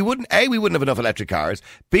 We wouldn't have enough electric cars.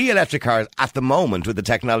 B, electric cars at the moment with the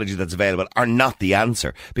technology that's available are not the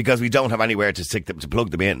answer because we don't have anywhere to stick them, to plug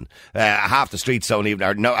them in. Half the streets don't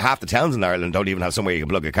even, half the towns in Ireland don't even have somewhere you can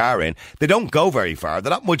plug a car in. They don't go very far. They're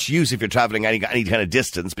not much use if you're travelling any kind of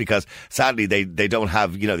distance because sadly they don't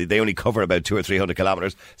have, they only cover about 200 or 300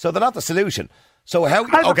 kilometres. So they're not the solution. So how?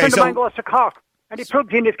 Okay, so mine goes to Cork. And he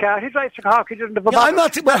plugged in his car. He drives to Cork. He doesn't have a hang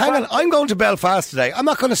on. I'm going to Belfast today. I'm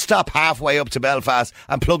not going to stop halfway up to Belfast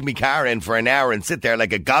and plug my car in for an hour and sit there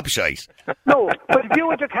like a gobshite. No, but if you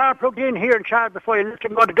had your car plugged in here in Charles before you let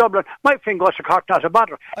him go to Dublin, my thing goes to Cork, not a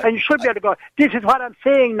bother. And you should be able to go. This is what I'm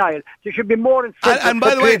saying, Niall. There should be more incentives. And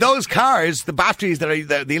by the way, those cars, the batteries that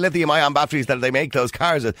are the lithium-ion batteries that they make those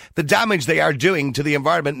cars, the damage they are doing to the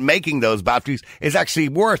environment making those batteries is actually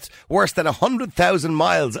worse than 100,000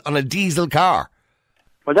 miles on a diesel car.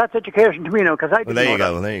 Well, that's education to me now, because I didn't know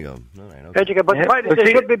that. Well, there you go. All right, okay. But there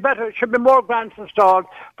should be better. There should be more grants installed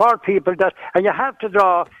for people and you have to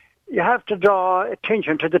draw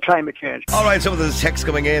attention to the climate change. All right, some of the text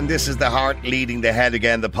coming in. This is the heart leading the head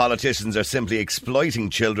again. The politicians are simply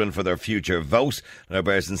exploiting children for their future vote. Another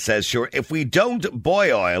person says, sure, if we don't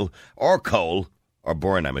boil oil or coal, or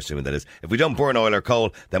burn, I'm assuming that is, if we don't burn oil or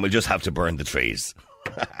coal, then we'll just have to burn the trees.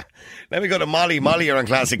 Let me go to Molly. Molly, you're on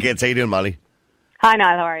Classic Hits. How you doing, Molly? Hi,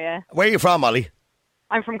 Niall. How are you? Where are you from, Molly?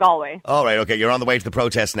 I'm from Galway. All right, okay. You're on the way to the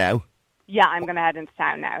protest now? Yeah, I'm going to head into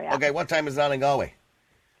town now, yeah. Okay, what time is it on in Galway?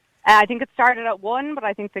 I think it started at 1, but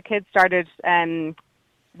I think the kids started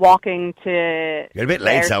walking to... You're a bit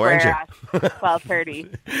late, so aren't you? At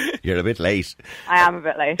 12:30. You're a bit late. I am a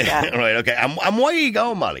bit late, yeah. Right, okay. And why are you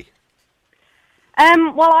going, Molly?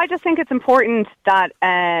 Well, I just think it's important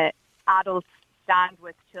that adults stand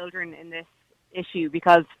with children in this issue,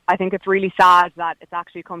 because I think it's really sad that it's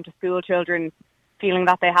actually come to school children feeling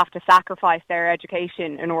that they have to sacrifice their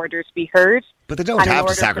education in order to be heard. But they don't have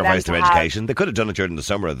to sacrifice their education. They could have done it during the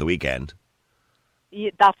summer or the weekend.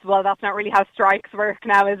 That's not really how strikes work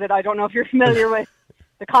now, is it? I don't know if you're familiar with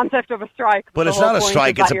the concept of a strike. But it's not a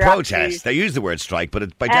strike, it's a protest. They use the word strike,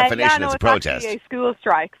 but by definition it's a protest. It's actually a school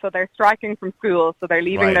strike, so they're striking from school, so they're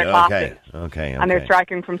leaving their classes. Okay. And they're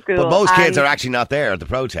striking from school. But most kids are actually not there at the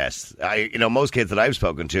protests. Most kids that I've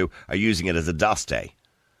spoken to are using it as a DOS day.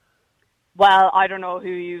 Well, I don't know who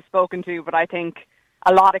you've spoken to, but I think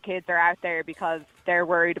a lot of kids are out there because they're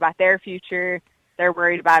worried about their future, they're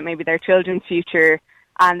worried about maybe their children's future,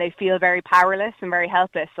 and they feel very powerless and very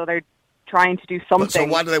helpless, so they're trying to do something. So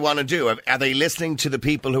what do they want to do? Are they listening to the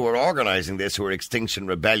people who are organising this, who are Extinction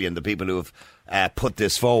Rebellion, the people who have put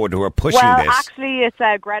this forward, who are pushing this? Well, actually, it's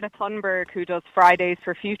Greta Thunberg who does Fridays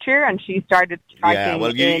for Future, and she started striking. Yeah,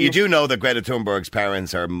 well, you do know that Greta Thunberg's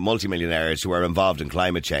parents are multimillionaires who are involved in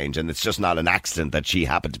climate change, and it's just not an accident that she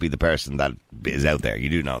happened to be the person that is out there. You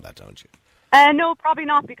do know that, don't you? No, probably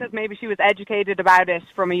not, because maybe she was educated about it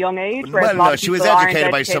from a young age. Well, no, she was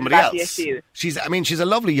educated by somebody else. She's a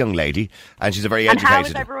lovely young lady, and she's a very educated. And how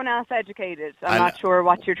is everyone else educated? I'm not sure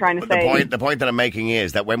what you're trying to say. The point that I'm making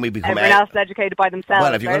is that when we become everyone else is educated by themselves.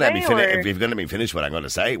 Well, if you're going to let me finish what I'm going to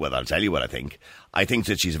say, well, I'll tell you what I think. I think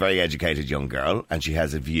that she's a very educated young girl, and she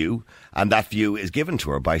has a view, and that view is given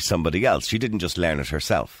to her by somebody else. She didn't just learn it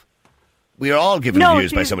herself. We are all given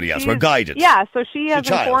views by somebody else. We're guided. Yeah, so she has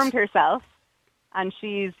informed herself, and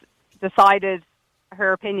she's decided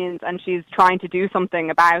her opinions, and she's trying to do something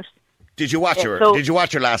about. Did you watch her? Did you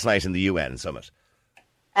watch her last night in the UN summit?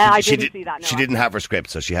 I didn't see that. No, she didn't have her script,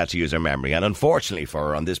 so she had to use her memory. And unfortunately for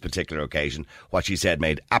her, on this particular occasion, what she said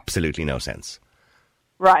made absolutely no sense.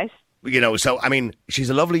 Right. You know, so, I mean, she's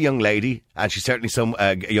a lovely young lady, and she's certainly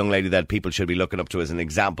a young lady that people should be looking up to as an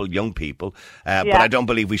example, young people. But I don't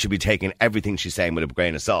believe we should be taking everything she's saying with a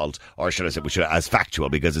grain of salt, or should I say, we should as factual,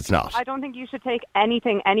 because it's not. I don't think you should take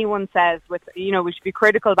anything anyone says with, we should be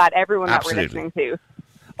critical about everyone that we're listening to.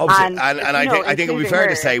 And I think it would be fair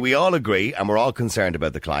to say we all agree, and we're all concerned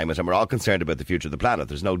about the climate, and we're all concerned about the future of the planet.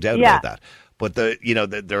 There's no doubt about that. But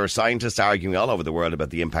there are scientists arguing all over the world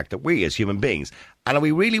about the impact that we as human beings. And are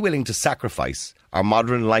we really willing to sacrifice our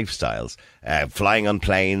modern lifestyles, flying on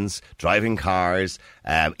planes, driving cars,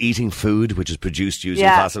 eating food which is produced using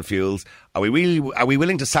fossil fuels? Are we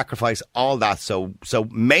willing to sacrifice all that? So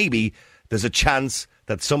maybe there's a chance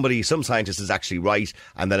that some scientist is actually right,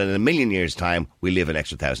 and that in 1,000,000 years' time we live an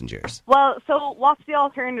extra 1,000 years. Well, so what's the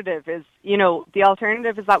alternative? The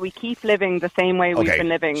alternative is that we keep living the same way we've been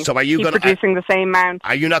living. So are you keep producing the same amount?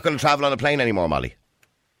 Are you not going to travel on a plane anymore, Molly?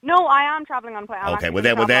 No, I am travelling on a plane. Okay,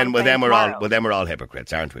 well then we're all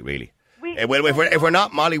hypocrites, aren't we? Really? If we're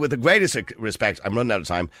not, Molly, with the greatest respect, I'm running out of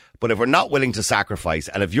time, but if we're not willing to sacrifice,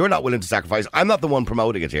 and if you're not willing to sacrifice, I'm not the one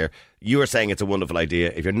promoting it here, you are saying it's a wonderful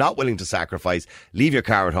idea. If you're not willing to sacrifice, leave your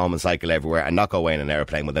car at home and cycle everywhere and not go away in an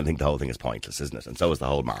aeroplane, well then I think the whole thing is pointless, isn't it? And so is the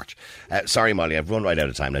whole march. Sorry, Molly, I've run right out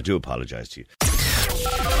of time, and I do apologise to you.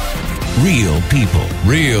 Real people,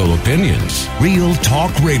 real opinions, real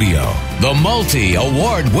talk radio. The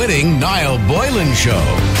multi-award winning Niall Boylan Show.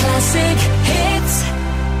 Classic